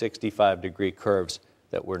had 65-degree curves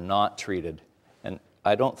that were not treated. And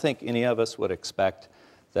I don't think any of us would expect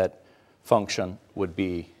that function would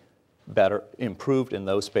be better improved in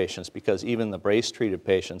those patients, because even the brace-treated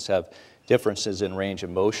patients have differences in range of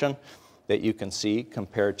motion that you can see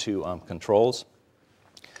compared to controls.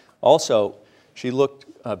 Also, she looked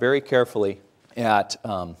very carefully at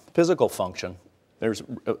physical function. There's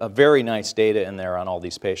a very nice data in there on all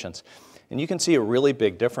these patients. And you can see a really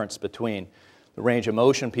big difference between the range of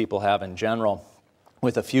motion people have in general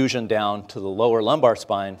with a fusion down to the lower lumbar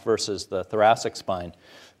spine versus the thoracic spine.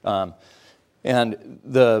 And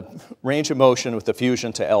the range of motion with the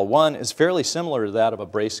fusion to L1 is fairly similar to that of a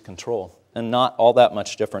brace control, and not all that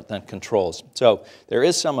much different than controls. So there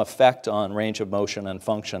is some effect on range of motion and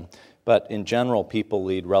function, but in general, people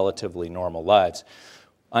lead relatively normal lives.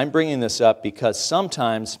 I'm bringing this up because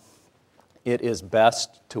sometimes it is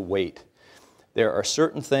best to wait. There are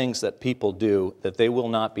certain things that people do that they will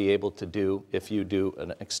not be able to do if you do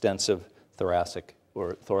an extensive thoracic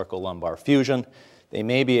or thoracolumbar fusion. They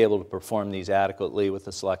may be able to perform these adequately with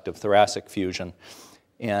a selective thoracic fusion.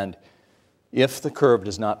 And if the curve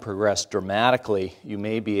does not progress dramatically, you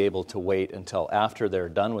may be able to wait until after they're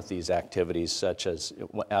done with these activities, such as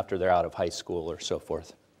after they're out of high school or so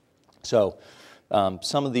forth. So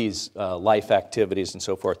some of these life activities and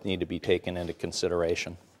so forth need to be taken into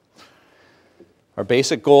consideration. Our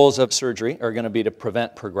basic goals of surgery are going to be to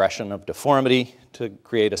prevent progression of deformity, to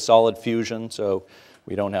create a solid fusion so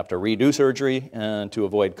we don't have to redo surgery, and to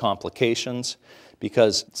avoid complications.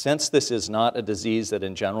 Because since this is not a disease that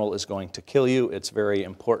in general is going to kill you, it's very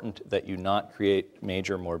important that you not create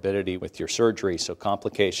major morbidity with your surgery, so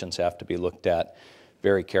complications have to be looked at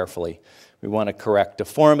very carefully. We want to correct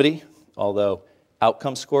deformity, although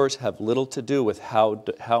outcome scores have little to do with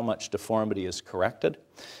how much deformity is corrected.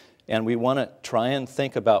 And we want to try and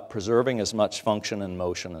think about preserving as much function and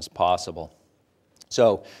motion as possible.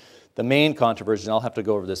 So the main controversies, and I'll have to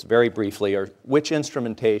go over this very briefly, are which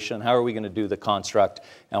instrumentation, how are we going to do the construct,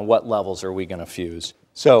 and what levels are we going to fuse.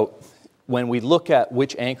 So When we look at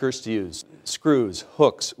which anchors to use, screws,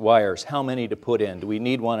 hooks, wires, how many to put in, do we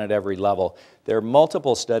need one at every level? There are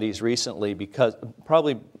multiple studies recently,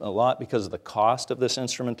 probably a lot because of the cost of this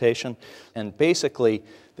instrumentation, and basically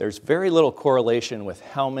there's very little correlation with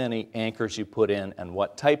how many anchors you put in and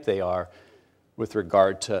what type they are with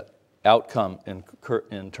regard to outcome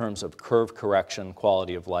in terms of curve correction,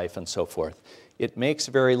 quality of life, and so forth. It makes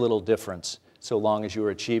very little difference so long as you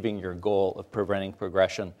are achieving your goal of preventing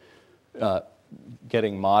progression,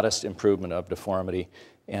 getting modest improvement of deformity,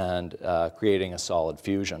 and creating a solid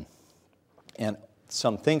fusion. And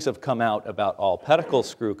some things have come out about all pedicle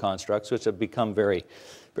screw constructs, which have become very,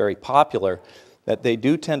 very popular, that they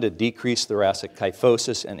do tend to decrease thoracic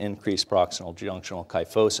kyphosis and increase proximal junctional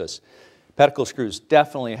kyphosis. Pedicle screws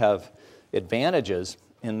definitely have advantages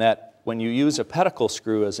in that when you use a pedicle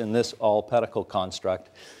screw, as in this all pedicle construct,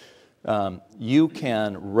 you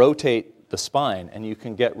can rotate the spine and you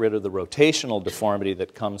can get rid of the rotational deformity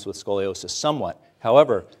that comes with scoliosis somewhat.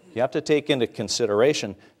 However, you have to take into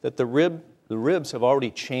consideration that the ribs have already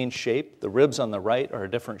changed shape. The ribs on the right are a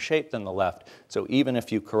different shape than the left. So even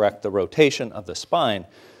if you correct the rotation of the spine,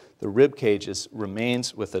 the rib cage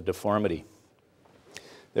remains with a deformity.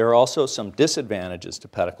 There are also some disadvantages to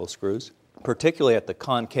pedicle screws, particularly at the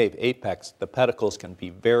concave apex. The pedicles can be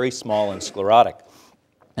very small and sclerotic.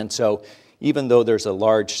 And so even though there's a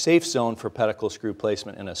large safe zone for pedicle screw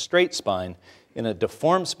placement in a straight spine, in a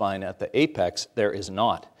deformed spine at the apex, there is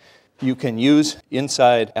not. You can use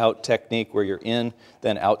inside-out technique where you're in,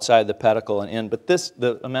 then outside the pedicle and in, but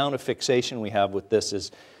the amount of fixation we have with this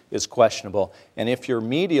is questionable. And if you're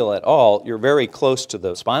medial at all, you're very close to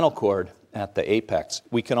the spinal cord at the apex.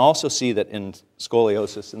 We can also see that in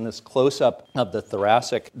scoliosis, in this close-up of the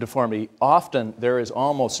thoracic deformity, often there is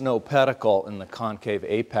almost no pedicle in the concave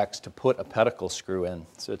apex to put a pedicle screw in,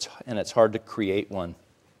 and it's hard to create one.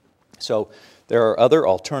 So there are other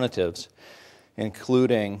alternatives,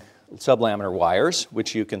 including sublaminar wires,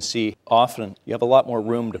 which you can see often. You have a lot more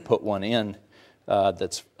room to put one in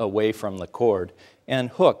that's away from the cord. And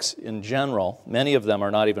hooks in general, many of them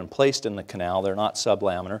are not even placed in the canal, they're not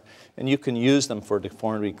sublaminar, and you can use them for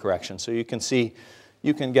deformity correction. So you can see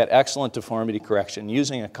you can get excellent deformity correction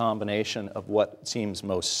using a combination of what seems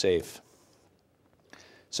most safe.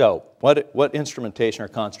 So what instrumentation or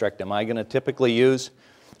construct am I going to typically use?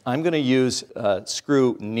 I'm going to use a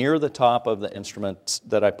screw near the top of the instruments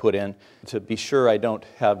that I put in to be sure I don't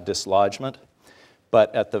have dislodgement.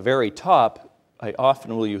 But at the very top, I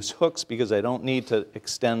often will use hooks because I don't need to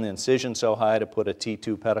extend the incision so high to put a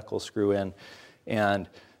T2 pedicle screw in. And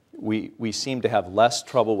we seem to have less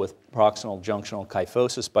trouble with proximal junctional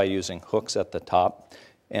kyphosis by using hooks at the top.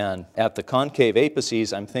 And at the concave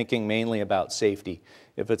apices, I'm thinking mainly about safety.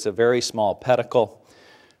 If it's a very small pedicle,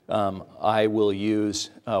 I will use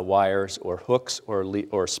wires or hooks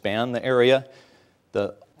or span the area.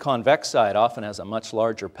 The convex side often has a much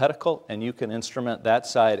larger pedicle, and you can instrument that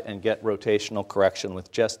side and get rotational correction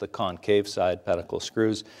with just the concave side pedicle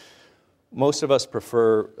screws. Most of us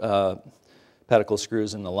prefer pedicle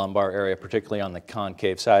screws in the lumbar area, particularly on the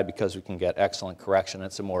concave side, because we can get excellent correction.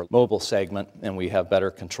 It's a more mobile segment, and we have better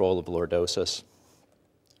control of lordosis.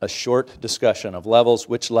 A short discussion of levels.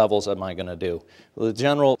 Which levels am I going to do? Well, the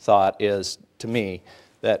general thought is, to me,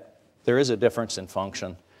 that there is a difference in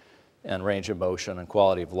function and range of motion and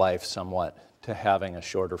quality of life somewhat to having a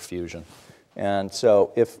shorter fusion. And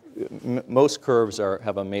so if most curves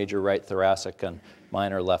have a major right thoracic and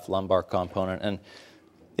minor left lumbar component, and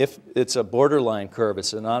if it's a borderline curve,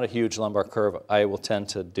 it's not a huge lumbar curve, I will tend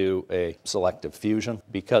to do a selective fusion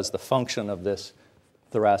because the function of this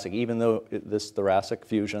thoracic, even though this thoracic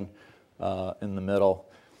fusion in the middle,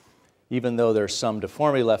 even though there's some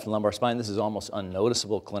deformity left in the lumbar spine, this is almost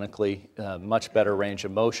unnoticeable clinically, much better range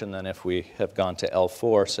of motion than if we have gone to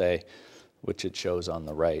L4, say, which it shows on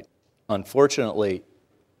the right. Unfortunately,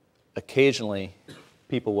 occasionally,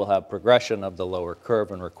 people will have progression of the lower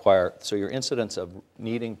curve and require, so your incidence of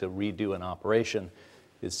needing to redo an operation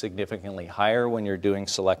is significantly higher when you're doing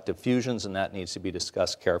selective fusions, and that needs to be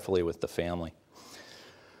discussed carefully with the family.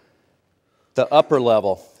 The upper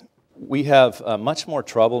level. We have much more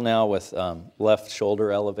trouble now with left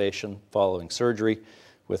shoulder elevation following surgery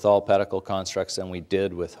with all pedicle constructs than we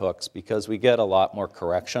did with hooks because we get a lot more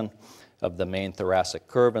correction of the main thoracic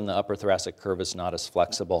curve, and the upper thoracic curve is not as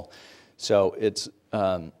flexible. So it's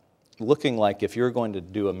looking like if you're going to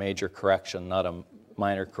do a major correction, not a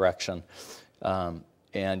minor correction,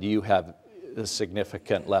 and you have a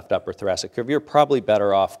significant left upper thoracic curve, you're probably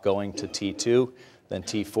better off going to T2 than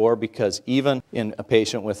T4 because even in a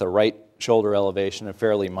patient with a right shoulder elevation, a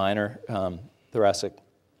fairly minor thoracic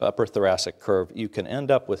upper thoracic curve, you can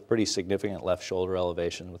end up with pretty significant left shoulder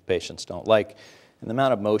elevation, which patients don't like. And the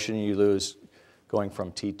amount of motion you lose going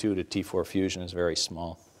from T2 to T4 fusion is very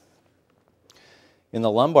small. In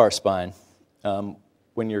the lumbar spine,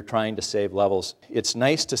 when you're trying to save levels, it's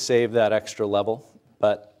nice to save that extra level,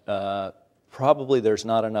 but probably there's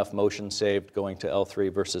not enough motion saved going to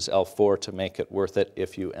L3 versus L4 to make it worth it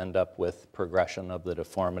if you end up with progression of the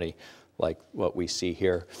deformity like what we see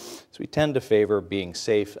here. So we tend to favor being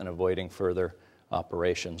safe and avoiding further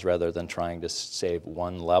operations rather than trying to save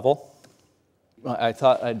one level. I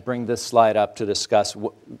thought I'd bring this slide up to discuss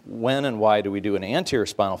when and why do we do an anterior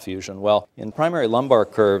spinal fusion. Well, in primary lumbar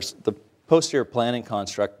curves, the posterior planning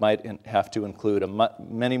construct might have to include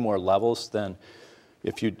many more levels than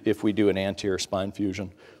if we do an anterior spine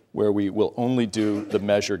fusion, where we will only do the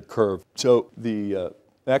measured curve. So the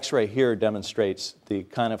X-ray here demonstrates the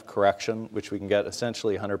kind of correction, which we can get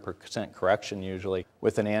essentially 100% correction usually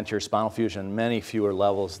with an anterior spinal fusion, many fewer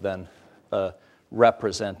levels than a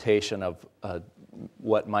representation of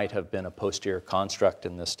what might have been a posterior construct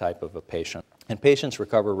in this type of a patient. And patients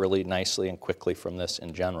recover really nicely and quickly from this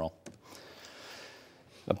in general.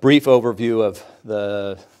 A brief overview of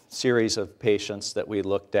the series of patients that we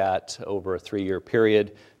looked at over a 3-year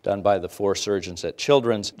period done by the 4 surgeons at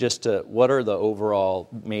Children's, just what are the overall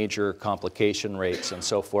major complication rates and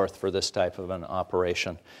so forth for this type of an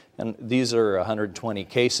operation. And these are 120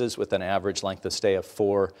 cases with an average length of stay of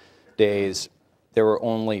 4 days. There were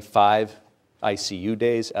only 5 ICU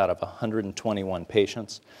days out of 121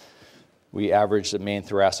 patients. We averaged a main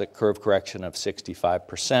thoracic curve correction of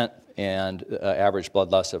 65% and average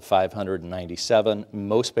blood loss of 597.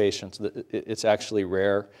 Most patients, it's actually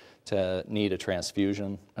rare to need a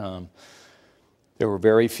transfusion. There were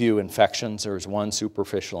very few infections. There was 1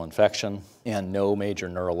 superficial infection and no major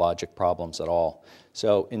neurologic problems at all.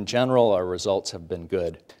 So in general, our results have been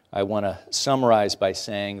good. I want to summarize by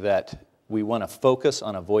saying that we want to focus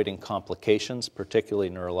on avoiding complications, particularly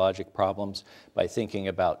neurologic problems, by thinking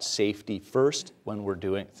about safety first when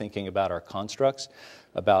we're thinking about our constructs.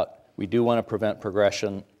 We do want to prevent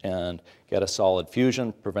progression and get a solid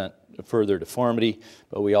fusion, prevent further deformity,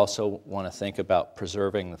 but we also want to think about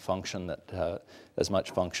preserving the function, as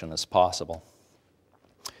much function as possible.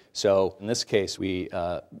 So in this case, we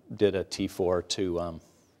did a T4 to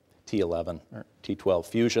T11 or T12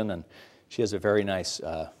 fusion, and she has a very nice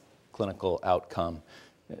clinical outcome,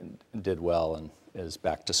 and did well, and is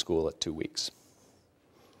back to school at 2 weeks.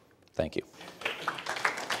 Thank you.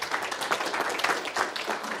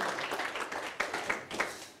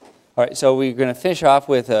 All right, so we're going to finish off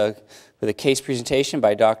with a case presentation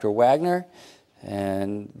by Dr. Wagner,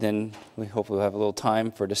 and then we hopefully will have a little time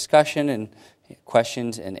for discussion and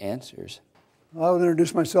questions and answers. I will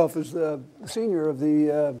introduce myself as the senior of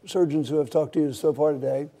the surgeons who have talked to you so far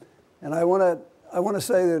today, and I want to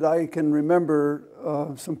say that I can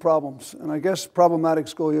remember some problems, and I guess problematic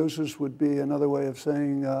scoliosis would be another way of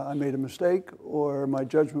saying I made a mistake or my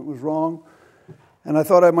judgment was wrong. And I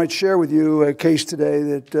thought I might share with you a case today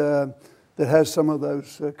that has some of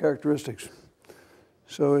those characteristics.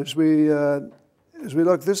 So as we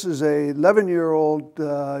look, this is a 11-year-old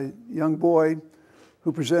young boy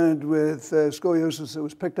who presented with scoliosis that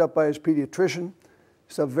was picked up by his pediatrician.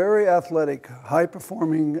 He's a very athletic,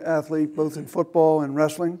 high-performing athlete, both in football and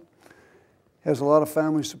wrestling. He has a lot of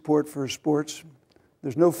family support for his sports.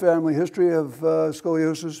 There's no family history of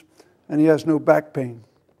scoliosis, and he has no back pain.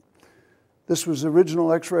 This was the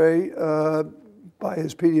original X-ray by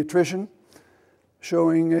his pediatrician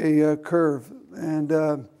showing a curve.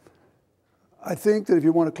 And I think that if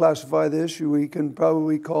you want to classify this, we can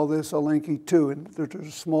probably call this a Lanky 2. And there's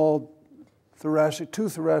a small two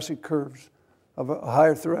thoracic curves, of a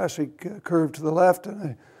higher thoracic curve to the left and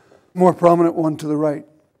a more prominent one to the right.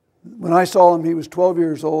 When I saw him, he was 12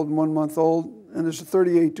 years old and 1 month old, and there's a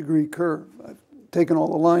 38-degree curve. I've taken all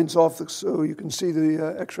the lines off so you can see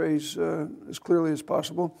the X-rays as clearly as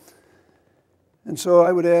possible. And so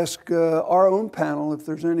I would ask our own panel if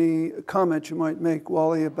there's any comments you might make,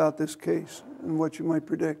 Wally, about this case and what you might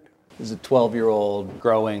predict. As a 12-year-old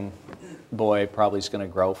growing boy, probably is going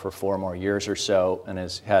to grow for 4 more years or so, and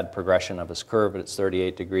has had progression of his curve, but it's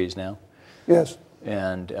 38 degrees now. Yes.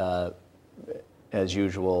 And as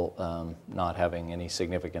usual, not having any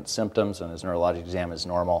significant symptoms, and his neurologic exam is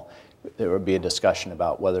normal. There would be a discussion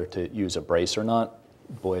about whether to use a brace or not.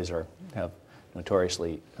 Boys have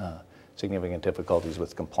notoriously significant difficulties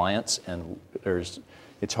with compliance, and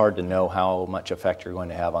it's hard to know how much effect you're going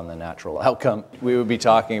to have on the natural outcome. We would be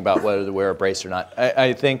talking about whether to wear a brace or not.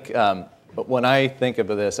 I think, but when I think of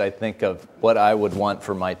this, I think of what I would want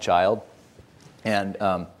for my child, and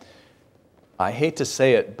I hate to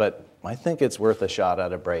say it, but I think it's worth a shot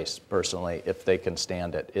at a brace, personally, if they can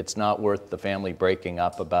stand it. It's not worth the family breaking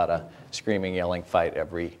up about a screaming, yelling fight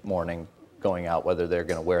every morning going out whether they're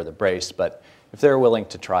going to wear the brace. But if they're willing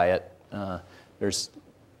to try it, there's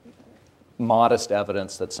modest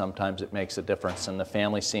evidence that sometimes it makes a difference, and the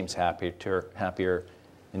family seems happier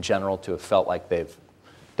in general to have felt like they've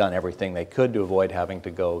done everything they could to avoid having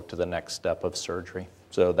to go to the next step of surgery.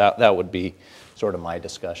 So that would be sort of my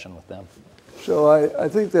discussion with them. So I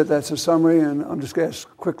think that that's a summary, and I'm just going to ask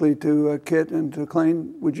quickly to Kit and to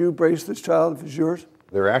Klain, would you brace this child if it's yours?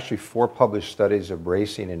 There are actually 4 published studies of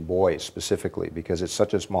bracing in boys specifically because it's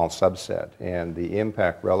such a small subset, and the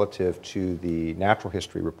impact relative to the natural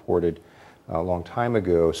history reported a long time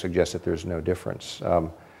ago suggests that there's no difference.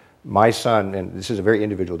 My son, and this is a very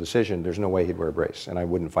individual decision, there's no way he'd wear a brace, and I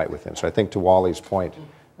wouldn't fight with him. So I think to Wally's point,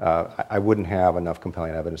 I wouldn't have enough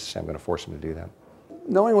compelling evidence to say I'm going to force him to do that.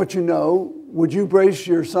 Knowing what you know, would you brace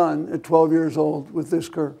your son at 12 years old with this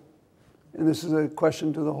curve? And this is a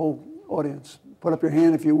question to the whole audience. Put up your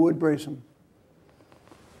hand if you would brace him.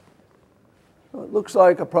 So it looks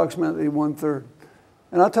like approximately 1/3.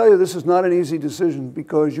 And I'll tell you, this is not an easy decision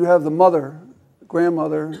because you have the mother,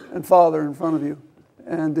 grandmother, and father in front of you.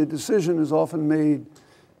 And the decision is often made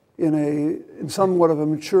in somewhat of a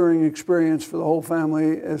maturing experience for the whole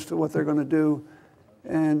family as to what they're going to do.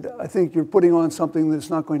 And I think you're putting on something that's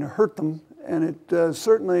not going to hurt them, and it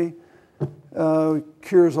certainly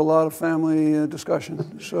cures a lot of family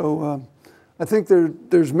discussion. So I think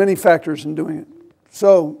there's many factors in doing it.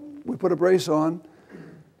 So we put a brace on,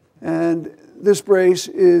 and this brace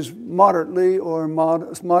is moderately or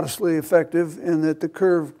modestly effective in that the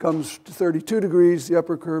curve comes to 32 degrees, the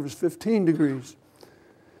upper curve is 15 degrees.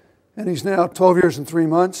 And he's now 12 years and 3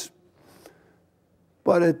 months.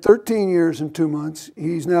 But at 13 years and 2 months,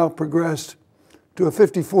 he's now progressed to a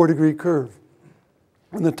 54-degree curve.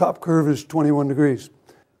 And the top curve is 21 degrees.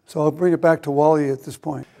 So I'll bring it back to Wally at this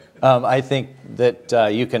point. I think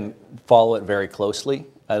that you can follow it very closely.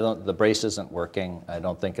 The brace isn't working. I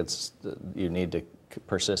don't think you need to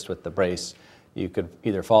persist with the brace. You could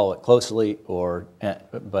either follow it closely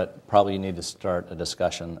but probably you need to start a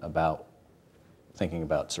discussion about thinking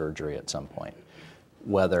about surgery at some point.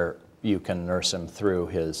 Whether you can nurse him through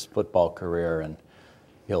his football career and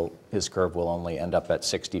his curve will only end up at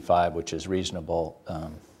 65, which is reasonable.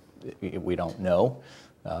 We don't know.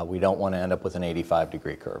 We don't want to end up with an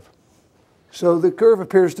 85-degree curve. So the curve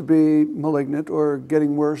appears to be malignant or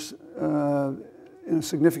getting worse in a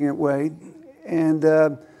significant way. And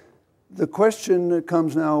the question that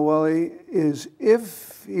comes now, Wally, is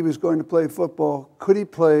if he was going to play football, could he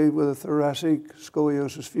play with a thoracic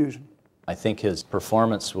scoliosis fusion? I think his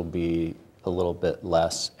performance will be a little bit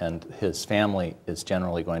less, and his family is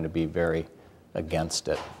generally going to be very against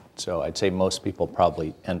it. So I'd say most people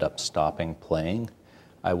probably end up stopping playing.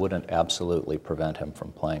 I wouldn't absolutely prevent him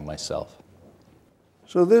from playing myself.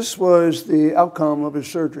 So this was the outcome of his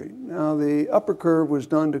surgery. Now the upper curve was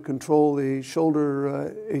done to control the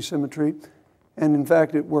shoulder asymmetry, and in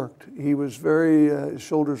fact it worked. He was his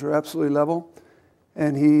shoulders are absolutely level,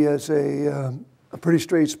 and he has a pretty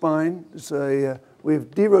straight spine.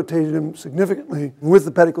 We've derotated him significantly with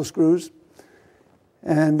the pedicle screws,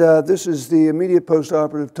 and this is the immediate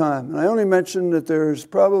postoperative time. And I only mentioned that there's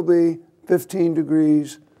probably 15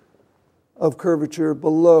 degrees of curvature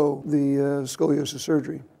below the scoliosis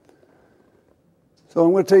surgery. So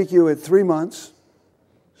I'm going to take you at 3 months,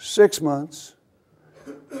 6 months.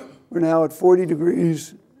 We're now at 40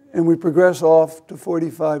 degrees, and we progress off to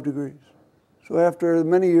 45 degrees. So after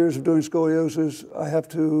many years of doing scoliosis, I have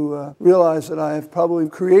to realize that I have probably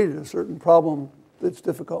created a certain problem that's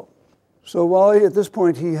difficult. So Wally, at this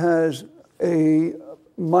point, he has a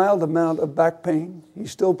mild amount of back pain.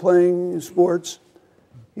 He's still playing sports.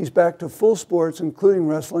 He's back to full sports, including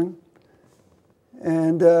wrestling.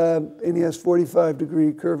 And he has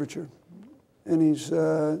 45-degree curvature. And he's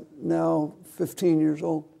now 15 years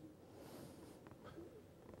old.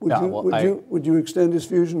 Would you extend his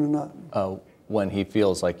fusion or not? When he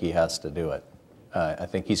feels like he has to do it. I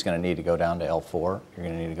think he's going to need to go down to L4. You're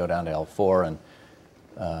going to need to go down to L4, and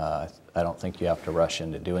I don't think you have to rush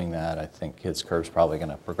into doing that. I think his curve's probably going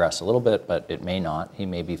to progress a little bit, but it may not. He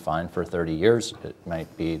may be fine for 30 years. It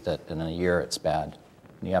might be that in a year it's bad.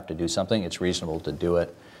 You have to do something. It's reasonable to do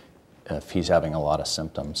it if he's having a lot of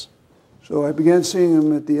symptoms. So I began seeing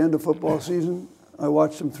him at the end of football season. I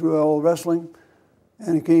watched him through all wrestling.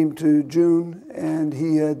 And it came to June, and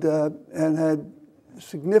he had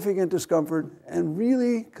significant discomfort and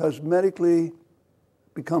really cosmetically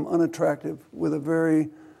become unattractive with a very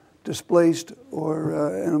displaced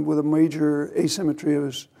and with a major asymmetry of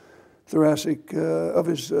his thoracic, of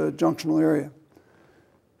his junctional area.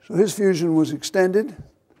 So his fusion was extended.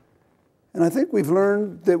 And I think we've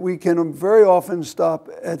learned that we can very often stop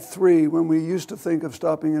at 3 when we used to think of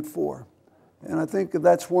stopping at 4. And I think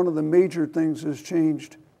that's one of the major things that's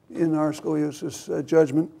changed in our scoliosis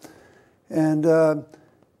judgment. And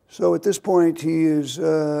so at this point, he is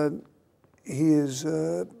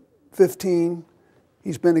 15.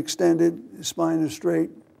 He's been extended. His spine is straight.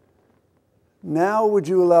 Now, would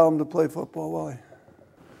you allow him to play football, Wally?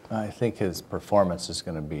 I think his performance is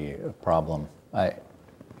going to be a problem.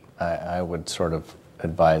 I would sort of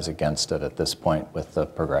advise against it at this point with the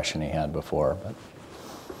progression he had before. But.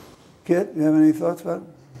 Kit, you have any thoughts about it?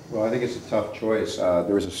 Well, I think it's a tough choice.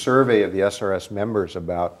 There was a survey of the SRS members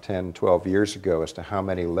about 10, 12 years ago as to how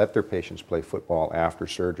many let their patients play football after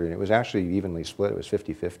surgery, and it was actually evenly split. It was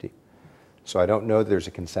 50-50. So I don't know that there's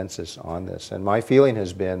a consensus on this. And my feeling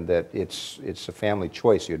has been that it's a family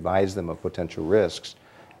choice. You advise them of potential risks.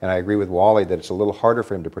 And I agree with Wally that it's a little harder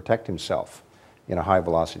for him to protect himself in a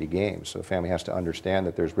high-velocity game. So the family has to understand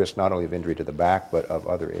that there's risk not only of injury to the back, but of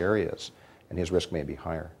other areas, and his risk may be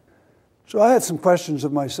higher. So I had some questions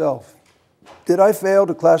of myself. Did I fail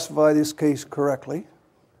to classify this case correctly?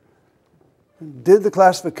 Did the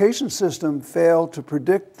classification system fail to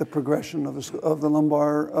predict the progression of the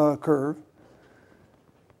lumbar curve?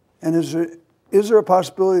 And is there a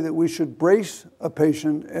possibility that we should brace a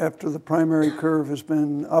patient after the primary curve has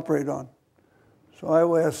been operated on? So I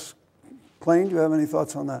will ask Plain, do you have any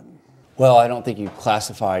thoughts on that? Well, I don't think you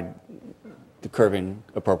classified the curving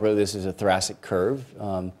appropriately. This is a thoracic curve.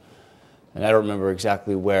 And I don't remember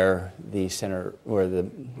exactly where the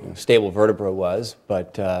stable vertebra was,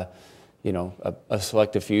 but a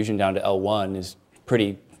selective fusion down to L1 is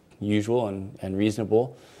pretty usual and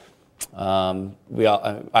reasonable. I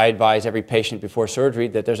advise every patient before surgery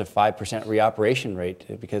that there's a 5% reoperation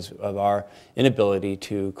rate because of our inability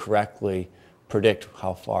to correctly predict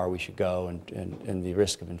how far we should go and the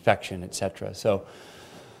risk of infection, et cetera. So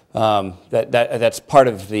that's part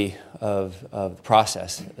of the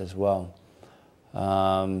process as well.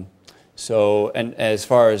 And as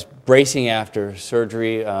far as bracing after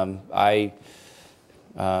surgery, I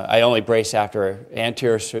only brace after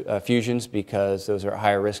anterior fusions because those are at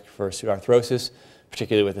higher risk for pseudoarthrosis,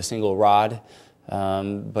 particularly with a single rod.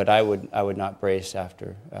 But I would not brace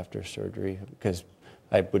after surgery because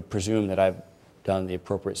I would presume that I've done the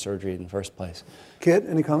appropriate surgery in the first place. Kit,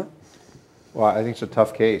 any comment? Well, I think it's a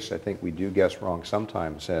tough case. I think we do guess wrong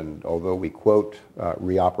sometimes, and although we quote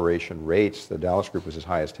reoperation rates, the Dallas group was as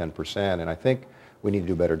high as 10%, and I think we need to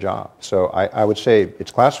do a better job. So I would say it's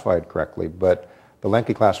classified correctly, but the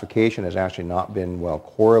lengthy classification has actually not been well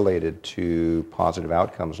correlated to positive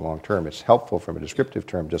outcomes long term. It's helpful from a descriptive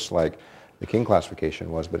term, just like the King classification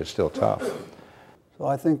was, but it's still tough. So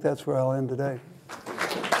I think that's where I'll end today.